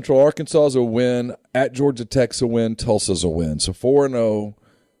win, Central Arkansas's a win, at Georgia Tech's a win, Tulsa's a win. So 4-0.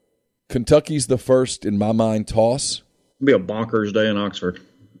 Kentucky's the first, in my mind, toss. It'll be a bonkers day in Oxford.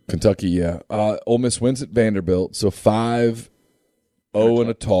 Kentucky, yeah. Ole Miss wins at Vanderbilt, so 5-0 and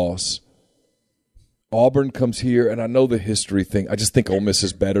a toss. Auburn comes here, and I know the history thing. I just think Ole Miss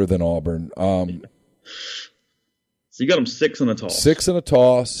is better than Auburn. So you got them 6 in a toss. 6 in a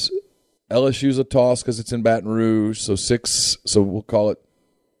toss. LSU's a toss because it's in Baton Rouge, so 6. So we'll call it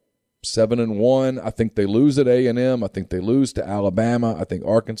 7-1. I think they lose at A&M. I think they lose to Alabama. I think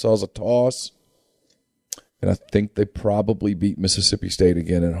Arkansas's a toss, and I think they probably beat Mississippi State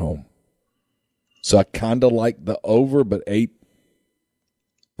again at home. So I kind of like the over, but 8.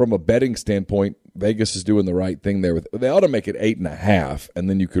 From a betting standpoint, Vegas is doing the right thing there. They ought to make it 8.5, and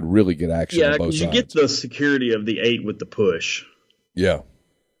then you could really get action on both sides. Yeah, you get the security of the 8 with the push. Yeah.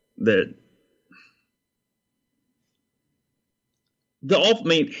 If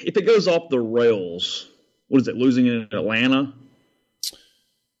it goes off the rails, what is it, losing in Atlanta?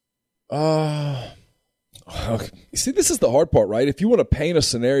 Okay. See, this is the hard part, right? If you want to paint a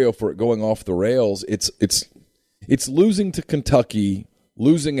scenario for it going off the rails, it's losing to Kentucky,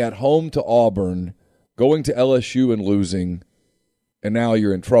 losing at home to Auburn, going to LSU and losing, and now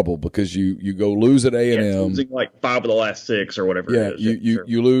you're in trouble because you go lose at A&M. Yeah, losing like 5 of the last 6 or whatever. Yeah, it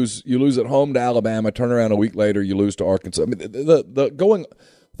is. You lose at home to Alabama, turn around a week later, you lose to Arkansas. I mean, the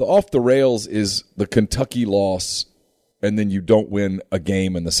off the rails is the Kentucky loss, and then you don't win a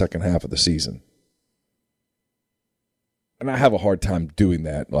game in the second half of the season. And I have a hard time doing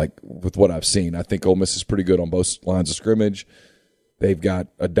that, like with what I've seen. I think Ole Miss is pretty good on both lines of scrimmage. They've got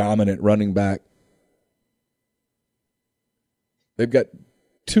a dominant running back. They've got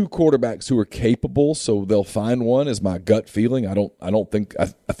 2 quarterbacks who are capable, so they'll find one. Is my gut feeling. I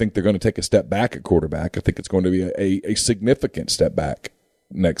think they're going to take a step back at quarterback. I think it's going to be a significant step back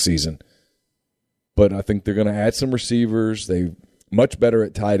next season. But I think they're going to add some receivers. They're much better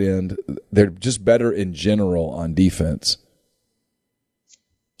at tight end. They're just better in general on defense.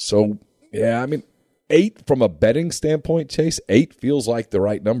 So, yeah, I mean, 8 from a betting standpoint, Chase, 8 feels like the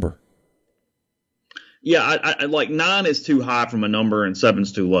right number. Yeah, I like 9 is too high from a number and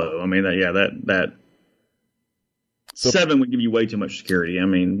 7's too low. I mean, that 7 would give you way too much security. I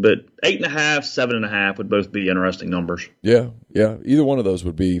mean, but 8.5, 7.5 would both be interesting numbers. Yeah. Either one of those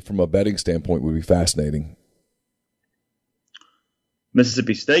would be, from a betting standpoint, would be fascinating.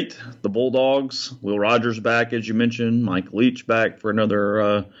 Mississippi State, the Bulldogs, Will Rogers back, as you mentioned, Mike Leach back for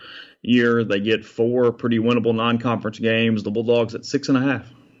another year. They get 4 pretty winnable non-conference games. The Bulldogs at 6.5.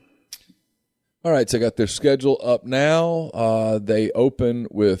 All right, so I got their schedule up now. They open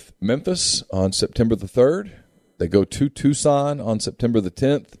with Memphis on September the 3rd. They go to Tucson on September the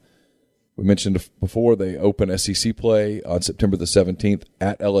 10th. We mentioned before they open SEC play on September the 17th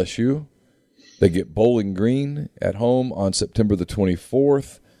at LSU. They get Bowling Green at home on September the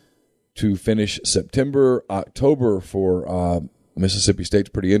 24th to finish September. October for Mississippi State's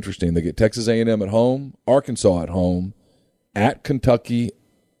pretty interesting. They get Texas A&M at home, Arkansas at home, at Kentucky,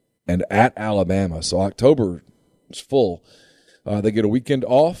 and at Alabama. So October is full. They get a weekend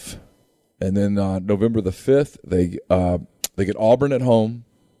off, and then November the 5th, they get Auburn at home,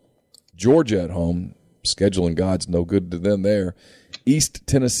 Georgia at home. Scheduling God's no good to them there. East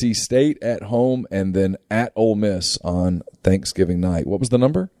Tennessee State at home, and then at Ole Miss on Thanksgiving night. What was the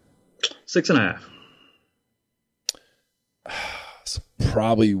number? 6.5. So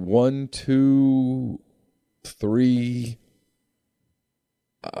probably 1, 2, 3.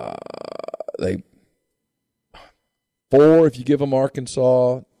 They 4 if you give them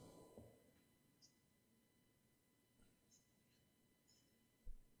Arkansas.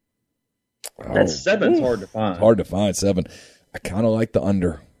 That 7's hard to find. Hard to find 7. I kind of like the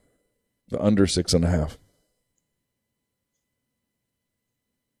under 6.5.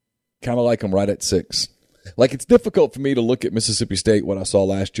 Kind of like them right at 6. Like, it's difficult for me to look at Mississippi State, what I saw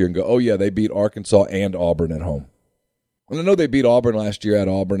last year, and go, oh yeah, they beat Arkansas and Auburn at home. And I know they beat Auburn last year at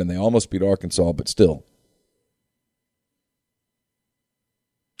Auburn, and they almost beat Arkansas, but still.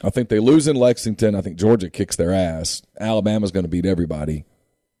 I think they lose in Lexington. I think Georgia kicks their ass. Alabama's going to beat everybody.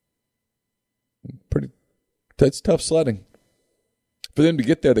 It's tough sledding. For them to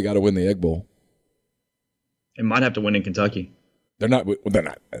get there, they got to win the Egg Bowl. They might have to win in Kentucky. They're not. They're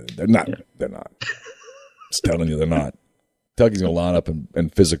not. Yeah. They're not. Just telling you, they're not. Kentucky's going to line up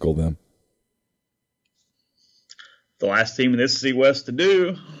and physical them. The last team in the SEC West to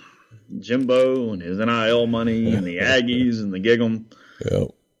do, Jimbo and his NIL money and the Aggies and the Gig'em. Yeah.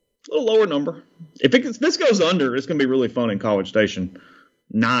 A little lower number. If this goes under, it's going to be really fun in College Station.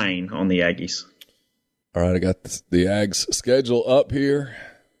 9 on the Aggies. All right, I got the Ags schedule up here.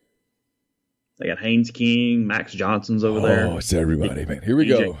 They got Haynes King, Max Johnson's over there. Oh, it's everybody, man. Here we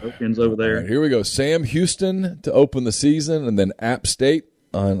go. Hopkins over there. All right, here we go. Sam Houston to open the season, and then App State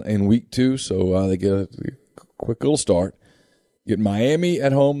in week 2. So they get a quick little start. Get Miami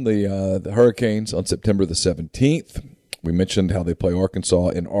at home, the Hurricanes, on September the 17th. We mentioned how they play Arkansas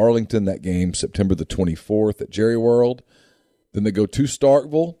in Arlington. That game, September the 24th at Jerry World. Then they go to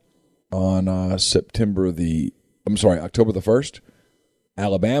Starkville on October the 1st.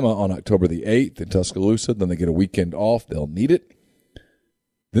 Alabama on October the 8th in Tuscaloosa. Then they get a weekend off. They'll need it.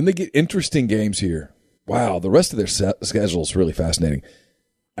 Then they get interesting games here. Wow, the rest of their schedule is really fascinating.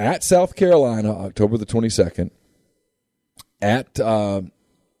 At South Carolina, October the 22nd. At home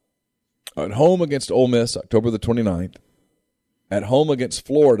against Ole Miss, October the 29th. At home against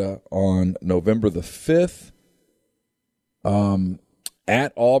Florida on November the 5th.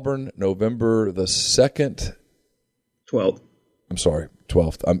 At Auburn, November the 2nd. 12th. I'm sorry,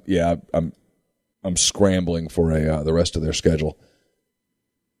 12th. I'm scrambling for the rest of their schedule.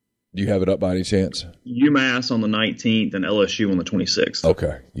 Do you have it up by any chance? UMass on the 19th and LSU on the 26th.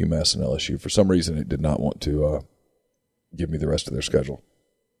 Okay, UMass and LSU. For some reason, it did not want to give me the rest of their schedule.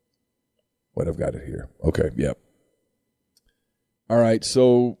 Wait, I've got it here. Okay, yep. All right,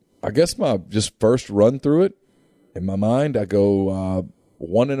 so I guess my just first run through it, in my mind, I go 1-0,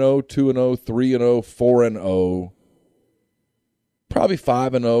 2-0, 3-0, 4-0, probably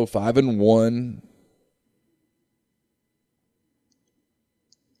 5-0, 5-1.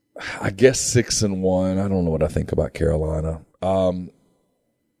 I guess 6-1. I don't know what I think about Carolina. 7-1.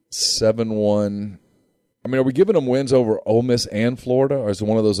 I mean, are we giving them wins over Ole Miss and Florida, or is it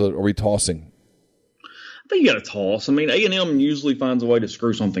one of those? Are we tossing? I think you got to toss. I mean, A&M usually finds a way to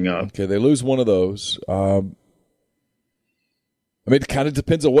screw something up. Okay, they lose one of those. I mean, it kind of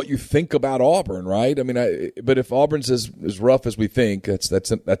depends on what you think about Auburn, right? I mean, but if Auburn's as rough as we think,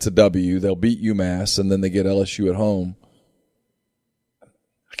 that's a W. They'll beat UMass, and then they get LSU at home.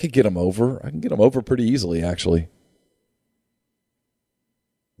 I could get them over. I can get them over pretty easily, actually.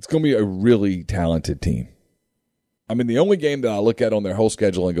 It's going to be a really talented team. I mean, the only game that I look at on their whole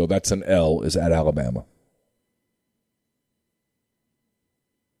schedule and go, that's an L, is at Alabama.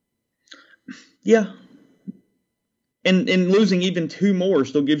 Yeah. And losing even two more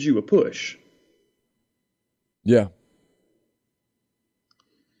still gives you a push. Yeah.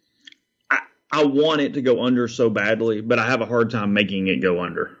 I want it to go under so badly, but I have a hard time making it go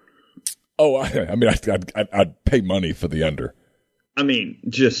under. Oh, I mean, I'd pay money for the under. I mean,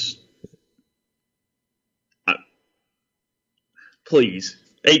 please,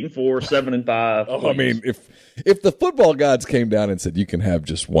 8-4, 7-5. Oh, I mean, if the football gods came down and said you can have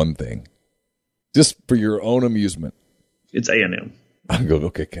just one thing, just for your own amusement, it's A&M. I'll go.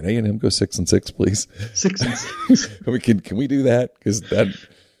 Okay, can A&M go 6-6, please? 6-6. I mean, can we do that? Because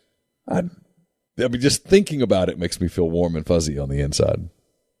I mean, just thinking about it makes me feel warm and fuzzy on the inside.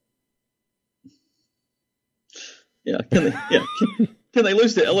 Yeah, can they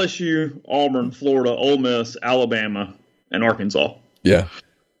lose to LSU, Auburn, Florida, Ole Miss, Alabama, and Arkansas? Yeah.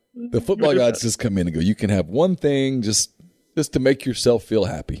 The football gods just come in and go, you can have one thing just to make yourself feel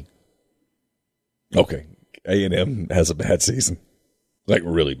happy. Okay, A&M has a bad season. Like,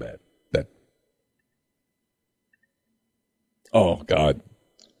 really bad. Oh, God.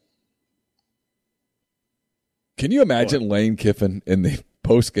 Can you imagine Lane Kiffin in the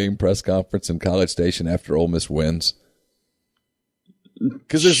post-game press conference in College Station after Ole Miss wins?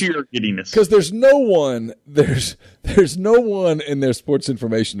 Sheer giddiness. Because there's no one in their sports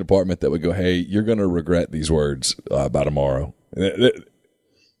information department that would go, hey, you're going to regret these words by tomorrow.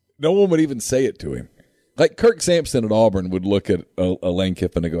 No one would even say it to him. Like Kirk Sampson at Auburn would look at a Lane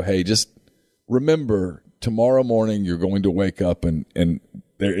Kiffin and go, hey, just remember, tomorrow morning you're going to wake up and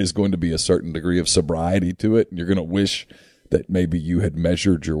there is going to be a certain degree of sobriety to it, and you're going to wish that maybe you had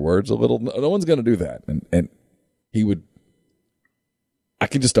measured your words a little. No one's going to do that. And he would – I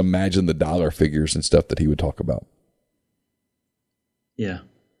can just imagine the dollar figures and stuff that he would talk about. Yeah.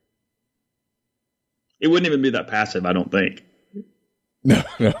 It wouldn't even be that passive, I don't think. No.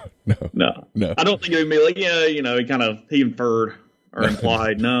 I don't think it would be like, yeah, he inferred or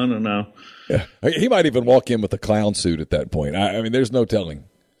implied. No. Yeah. He might even walk in with a clown suit at that point. I mean, there's no telling.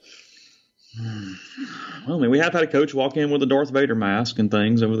 Well, I mean, we have had a coach walk in with a Darth Vader mask and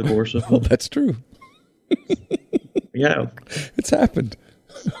things over the course of. Well, that's true. Yeah, it's happened.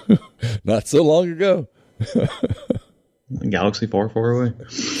 Not so long ago. A galaxy far, far away.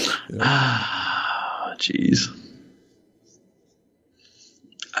 Jeez.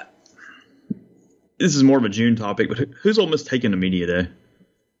 This is more of a June topic, but who's Ole Miss taking to media day?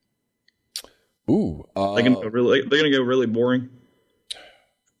 Ooh, they're gonna go really boring.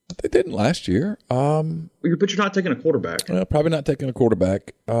 They didn't last year. But you're not taking a quarterback. Probably not taking a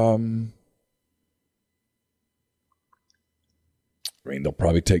quarterback. I mean, they'll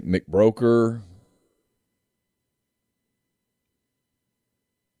probably take Nick Broker.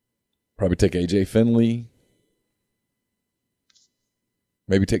 Probably take A.J. Finley.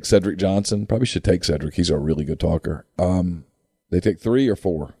 Maybe take Cedric Johnson. Probably should take Cedric. He's a really good talker. They take 3 or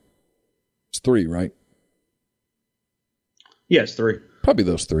 4? It's 3, right? Yeah, it's 3. Probably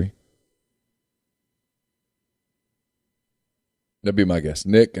those 3. That'd be my guess.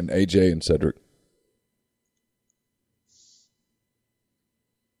 Nick and AJ and Cedric.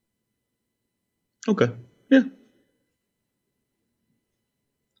 Okay. Yeah.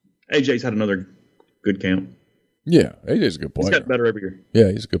 AJ's had another good camp. Yeah, AJ's a good player. He's got better every year.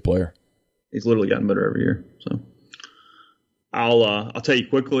 Yeah, he's a good player. He's literally gotten better every year. So I'll tell you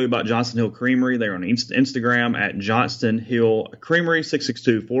quickly about Johnston Hill Creamery. They're on Instagram at Johnston Hill Creamery,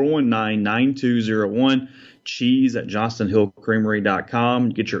 662-419-9201. Cheese at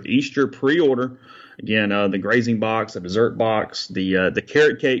johnstonhillcreamery.com. Get your Easter pre-order. Again, the grazing box, the dessert box, the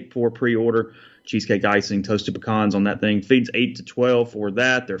carrot cake for pre-order, cheesecake icing, toasted pecans on that thing. Feeds 8 to 12 for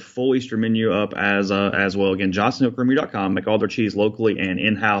that. Their full Easter menu up as well. Again, johnstonhillcreamery.com. Make all their cheese locally and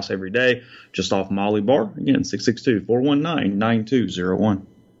in-house every day. Just off Molly Bar. Again, 662-419-9201.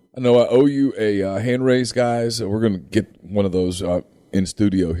 I know I owe you a hand raise, guys. We're going to get one of those in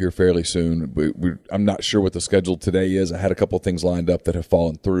studio here fairly soon. I'm not sure what the schedule today is. I had a couple of things lined up that have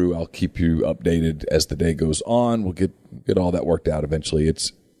fallen through. I'll keep you updated as the day goes on. We'll get all that worked out eventually.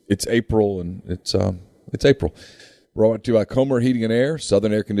 It's April, and it's April. Brought to you by Comer Heating and Air,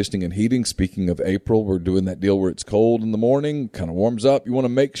 Southern Air Conditioning and Heating. Speaking of April, we're doing that deal where it's cold in the morning, kind of warms up. You want to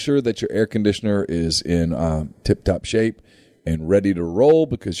make sure that your air conditioner is in tip-top shape and ready to roll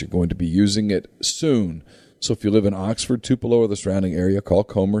because you're going to be using it soon. So if you live in Oxford, Tupelo, or the surrounding area, call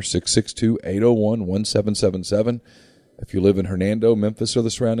Comer, 662-801-1777. If you live in Hernando, Memphis, or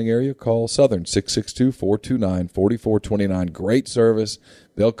the surrounding area, call Southern, 662-429-4429. Great service.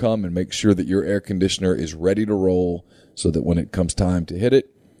 They'll come and make sure that your air conditioner is ready to roll so that when it comes time to hit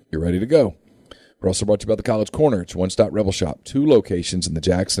it, you're ready to go. We're also brought to you by the College Corner. It's one-stop Rebel Shop. 2 locations in the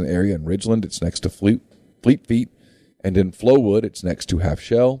Jackson area. In Ridgeland, it's next to Fleet Feet. And in Flowood, it's next to Half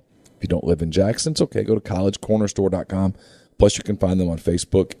Shell. If you don't live in Jackson, it's okay. Go to collegecornerstore.com. Plus, you can find them on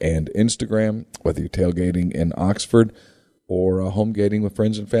Facebook and Instagram, whether you're tailgating in Oxford or home gating with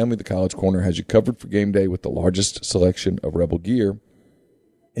friends and family. The College Corner has you covered for game day with the largest selection of Rebel gear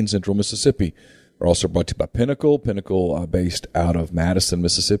in central Mississippi. We're also brought to you by Pinnacle. Pinnacle based out of Madison,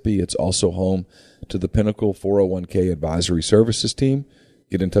 Mississippi. It's also home to the Pinnacle 401k Advisory Services team.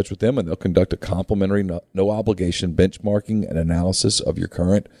 Get in touch with them, and they'll conduct a complimentary, no-obligation benchmarking and analysis of your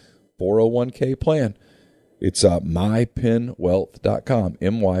current 401k plan. It's mypinwealth.com,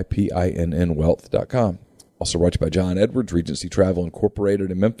 MYPINN wealth.com. Also brought to you by John Edwards, Regency Travel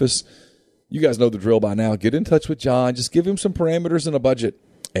Incorporated in Memphis. You guys know the drill by now. Get in touch with John. Just give him some parameters and a budget,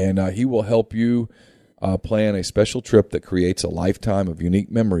 and he will help you plan a special trip that creates a lifetime of unique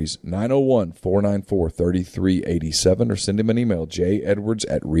memories. 901-494-3387, or send him an email,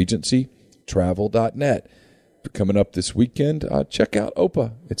 jedwards@regencytravel.net. Coming up this weekend, check out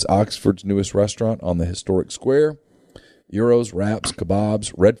Opa. It's Oxford's newest restaurant on the historic square. Gyros, wraps,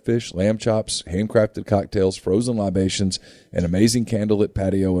 kebabs, redfish, lamb chops, handcrafted cocktails, frozen libations, an amazing candlelit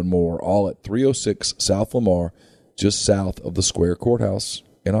patio, and more, all at 306 South Lamar, just south of the Square Courthouse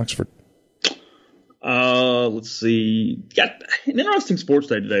in Oxford. Let's see. Got an interesting sports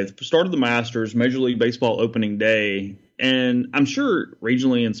day today. The start of the Masters, Major League Baseball opening day, and I'm sure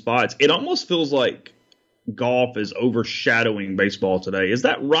regionally in spots, it almost feels like golf is overshadowing baseball today. Is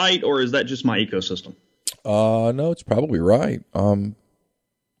that right, or is that just my ecosystem? No, it's probably right.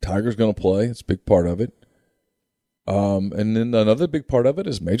 Tiger's going to play. It's a big part of it. And then another big part of it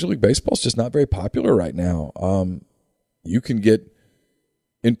is Major League Baseball is just not very popular right now. You can get,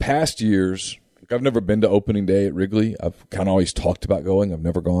 in past years, I've never been to opening day at Wrigley. I've kind of always talked about going. I've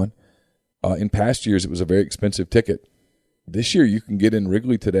never gone. In past years, it was a very expensive ticket. This year, you can get in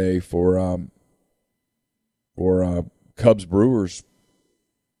Wrigley today for Cubs Brewers,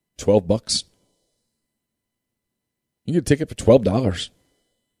 $12. You get a ticket for $12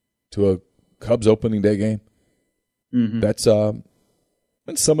 to a Cubs opening day game. Mm-hmm. That's and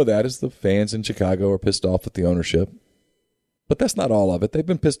some of that is the fans in Chicago are pissed off at the ownership. But that's not all of it. They've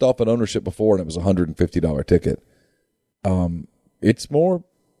been pissed off at ownership before, and it was a $150 ticket. It's more,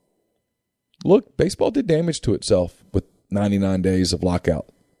 look, baseball did damage to itself with 99 days of lockout,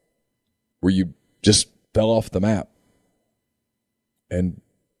 where you just fell off the map. And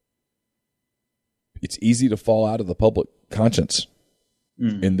it's easy to fall out of the public conscience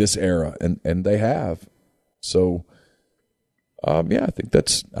in this era, and they have. So, I think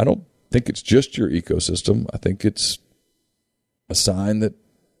I don't think it's just your ecosystem. I think it's a sign that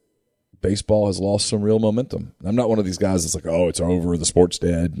baseball has lost some real momentum. I'm not one of these guys that's like, oh, it's over, the sport's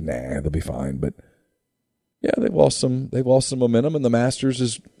dead. Nah, they'll be fine. But yeah, they've lost some momentum, and the Masters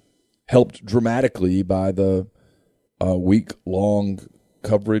is helped dramatically by the week-long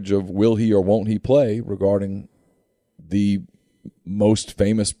coverage of will he or won't he play regarding the most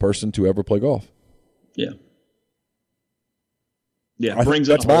famous person to ever play golf. Yeah. Yeah,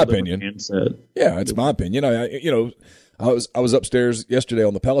 that's my opinion. Yeah, it's my opinion. I was upstairs yesterday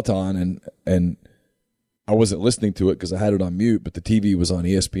on the Peloton, and I wasn't listening to it because I had it on mute, but the TV was on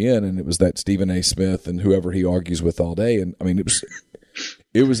ESPN, and it was that Stephen A. Smith and whoever he argues with all day. And I mean,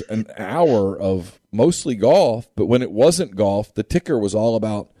 it was an hour of mostly golf, but when it wasn't golf, the ticker was all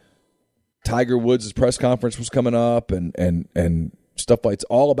about Tiger Woods' press conference was coming up and stuff like it's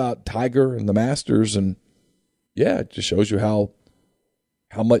all about Tiger and the Masters, and yeah, it just shows you how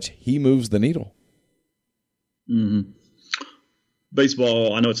much he moves the needle. Mm-hmm.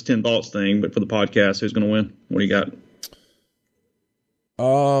 Baseball, I know it's a 10 thoughts thing, but for the podcast, who's going to win? What do you got?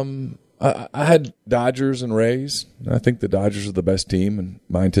 I had Dodgers and Rays. I think the Dodgers are the best team, and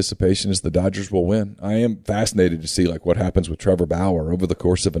my anticipation is the Dodgers will win. I am fascinated to see what happens with Trevor Bauer over the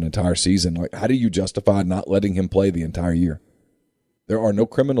course of an entire season. Like, how do you justify not letting him play the entire year? There are no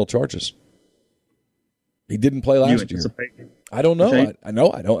criminal charges. He didn't play last year. I don't know.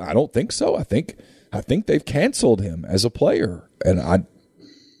 I don't think so. I think they've canceled him as a player, and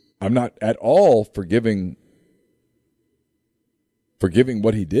I'm not at all forgiving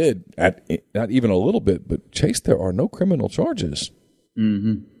what he did, not even a little bit. But Chase, there are no criminal charges.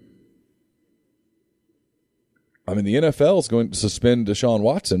 Mm-hmm. I mean, the NFL is going to suspend Deshaun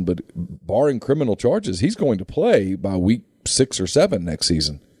Watson, but barring criminal charges, he's going to play by week 6 or 7 next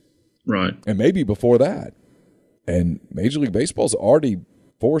season, right? And maybe before that. And Major League Baseball's already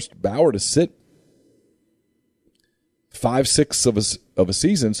forced Bauer to sit 5/6 of a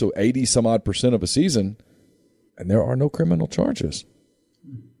season, so 80-some-odd% of a season, and there are no criminal charges.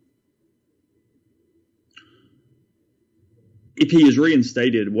 If he is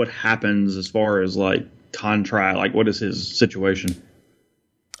reinstated, what happens as far as contract? What is his situation?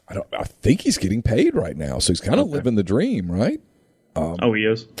 I think he's getting paid right now, so he's kind of living the dream, right? He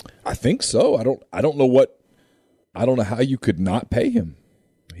is. I think so. I don't know how you could not pay him.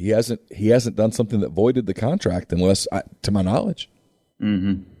 He hasn't done something that voided the contract, to my knowledge.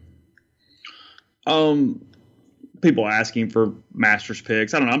 Mm-hmm. People asking for Masters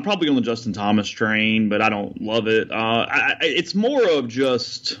picks. I don't know. I'm probably on the Justin Thomas train, but I don't love it. It's more of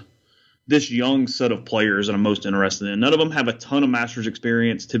just this young set of players that I'm most interested in. None of them have a ton of Masters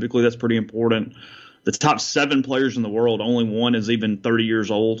experience. Typically, that's pretty important. The top 7 players in the world, only one is even 30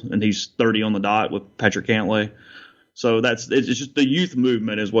 years old, and he's 30 on the dot with Patrick Cantlay. So it's just the youth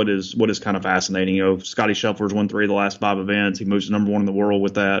movement is what is kind of fascinating. Scotty Scheffler's won 3 of the last 5 events. He moves to number 1 in the world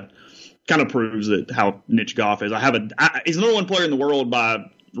with that. Kind of proves that how niche golf is. He's the number 1 player in the world by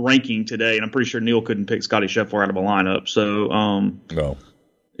ranking today, and I'm pretty sure Neal couldn't pick Scotty Scheffler out of a lineup. So no,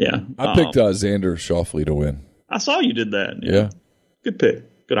 yeah, I picked Xander Schauffele to win. I saw you did that. Yeah. Good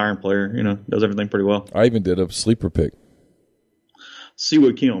pick. Good iron player. Does everything pretty well. I even did a sleeper pick.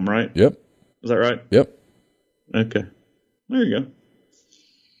 Siwoo Kim, right? Yep. Is that right? Yep. Okay. There you go.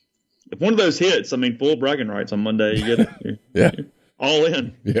 If one of those hits, full bragging rights on Monday, you get it. You're all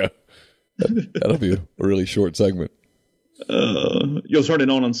in. Yeah. That'll be a really short segment. You'll turn it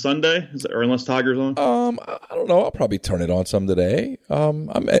on Sunday, or unless Tiger's on? I don't know. I'll probably turn it on some today. I'm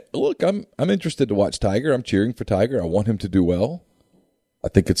interested to watch Tiger. I'm cheering for Tiger. I want him to do well. I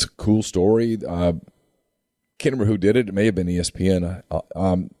think it's a cool story. Can't remember who did it. It may have been ESPN.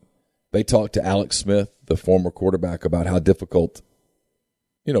 They talked to Alex Smith, the former quarterback, about how difficult,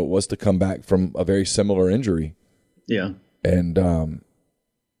 it was to come back from a very similar injury. Yeah. And,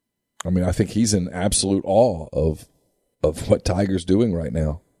 I think he's in absolute awe of what Tiger's doing right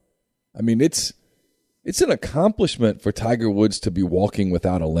now. It's an accomplishment for Tiger Woods to be walking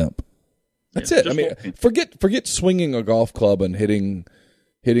without a limp. That's it. Walking. Forget swinging a golf club and hitting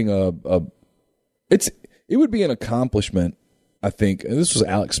it would be an accomplishment, I think, and this was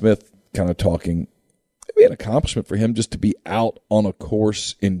Alex Smith kind of talking, it'd be an accomplishment for him just to be out on a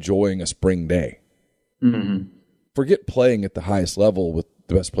course enjoying a spring day. Mm-hmm. Forget playing at the highest level with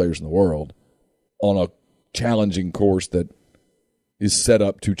the best players in the world on a challenging course that is set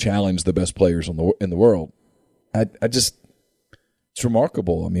up to challenge the best players in the world. It's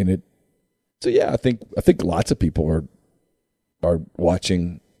remarkable. I think lots of people are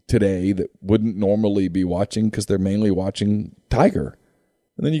watching today that wouldn't normally be watching because they're mainly watching Tiger.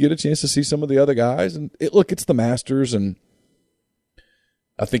 And then you get a chance to see some of the other guys. And it's the Masters. And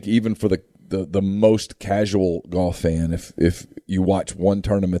I think even for the the most casual golf fan. If you watch one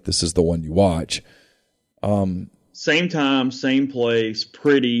tournament, this is the one you watch. Same time, same place,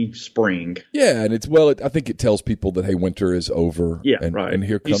 pretty spring. Yeah, and I think it tells people that, hey, winter is over. Yeah, and, right. And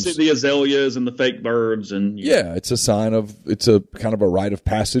here comes you see the azaleas and the fake birds, and it's a sign of, it's a kind of a rite of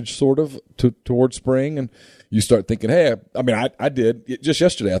passage sort of towards spring, and you start thinking, hey, I did just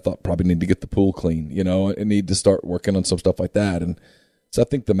yesterday. I thought probably need to get the pool clean, and need to start working on some stuff like that, and so I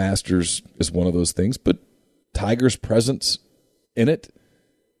think the Masters is one of those things, but Tiger's presence in it,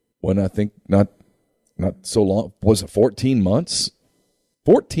 when I think not so long, was it 14 months?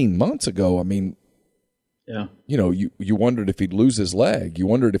 14 months ago, yeah. You wondered if he'd lose his leg. You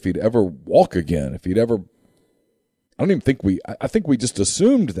wondered if he'd ever walk again, if he'd ever – I don't even think I think we just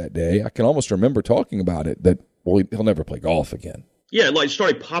assumed that day. I can almost remember talking about it, that, well, he'll never play golf again. Yeah, it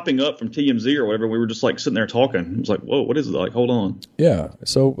started popping up from TMZ or whatever. We were just sitting there talking. It was like, whoa, what is it? Hold on. Yeah.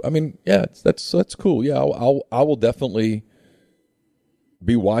 So, that's cool. Yeah, I will definitely –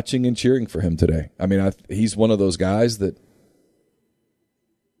 be watching and cheering for him today. He's one of those guys that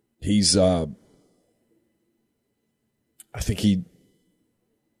he's I think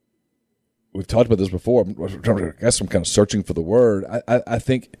we've talked about this before. I guess I'm kind of searching for the word. I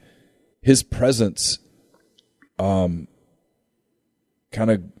think his presence kind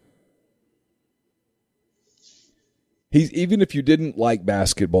of, he's, even if you didn't like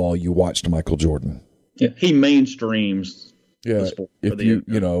basketball, you watched Michael Jordan. Yeah, he mainstreams. Yeah, if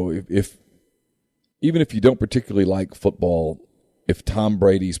if even if you don't particularly like football, if Tom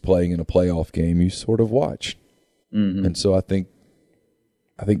Brady's playing in a playoff game, you sort of watch. Mm-hmm. And so I think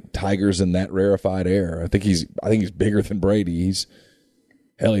Tiger's in that rarefied air. I think he's bigger than Brady.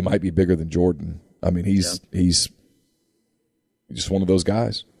 He might be bigger than Jordan. He's just one of those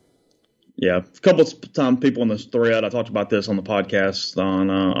guys. Yeah, a couple of times people in this thread, I talked about this on the podcast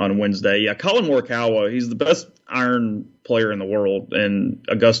on Wednesday. Yeah, Colin Morikawa, he's the best iron player in the world, and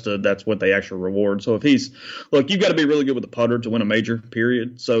Augusta, that's what they actually reward. So if you've got to be really good with the putter to win a major,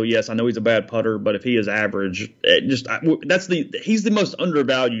 period. So yes, I know he's a bad putter, but if he is average, he's the most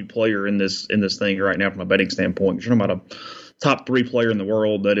undervalued player in this thing right now from a betting standpoint. You're talking about a top 3 player in the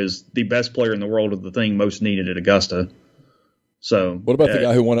world that is the best player in the world of the thing most needed at Augusta. So what about the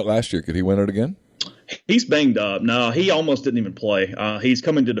guy who won it last year? Could he win it again? He's banged up. No, he almost didn't even play. He's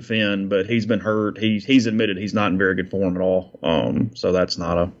coming to defend, but he's been hurt. He's admitted he's not in very good form at all. So that's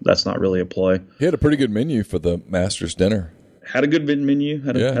not really a play. He had a pretty good menu for the Masters dinner. Had a good menu.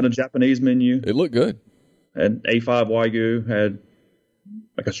 Had a Japanese menu. It looked good. Had A5 Wagyu. Had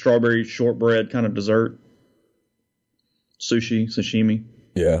like a strawberry shortbread kind of dessert. Sashimi.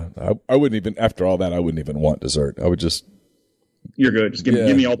 Yeah, I wouldn't even, after all that, I wouldn't even want dessert. I would just. You're good. Just give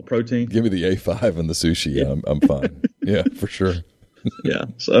me all the protein. Give me the A5 and the sushi. Yeah. I'm fine. Yeah, for sure. Yeah.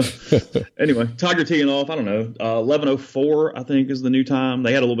 So anyway, Tiger teeing off. I don't know. 11:04 I think is the new time.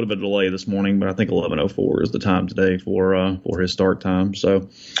 They had a little bit of a delay this morning, but I think 11:04 is the time today for his start time. So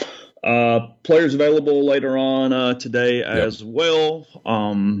players available later on today as well.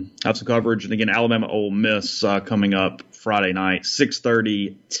 Have some coverage, and again, Alabama Ole Miss coming up Friday night,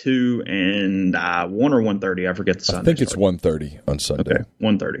 6:30, 2 and 1 or 1:30. I forget the Sunday. I think it's 1:30 on Sunday. Okay,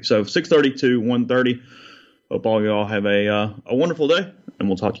 1:30. So 6:30 to 1:30. Hope all y'all have a wonderful day, and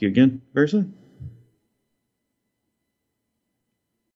we'll talk to you again very soon.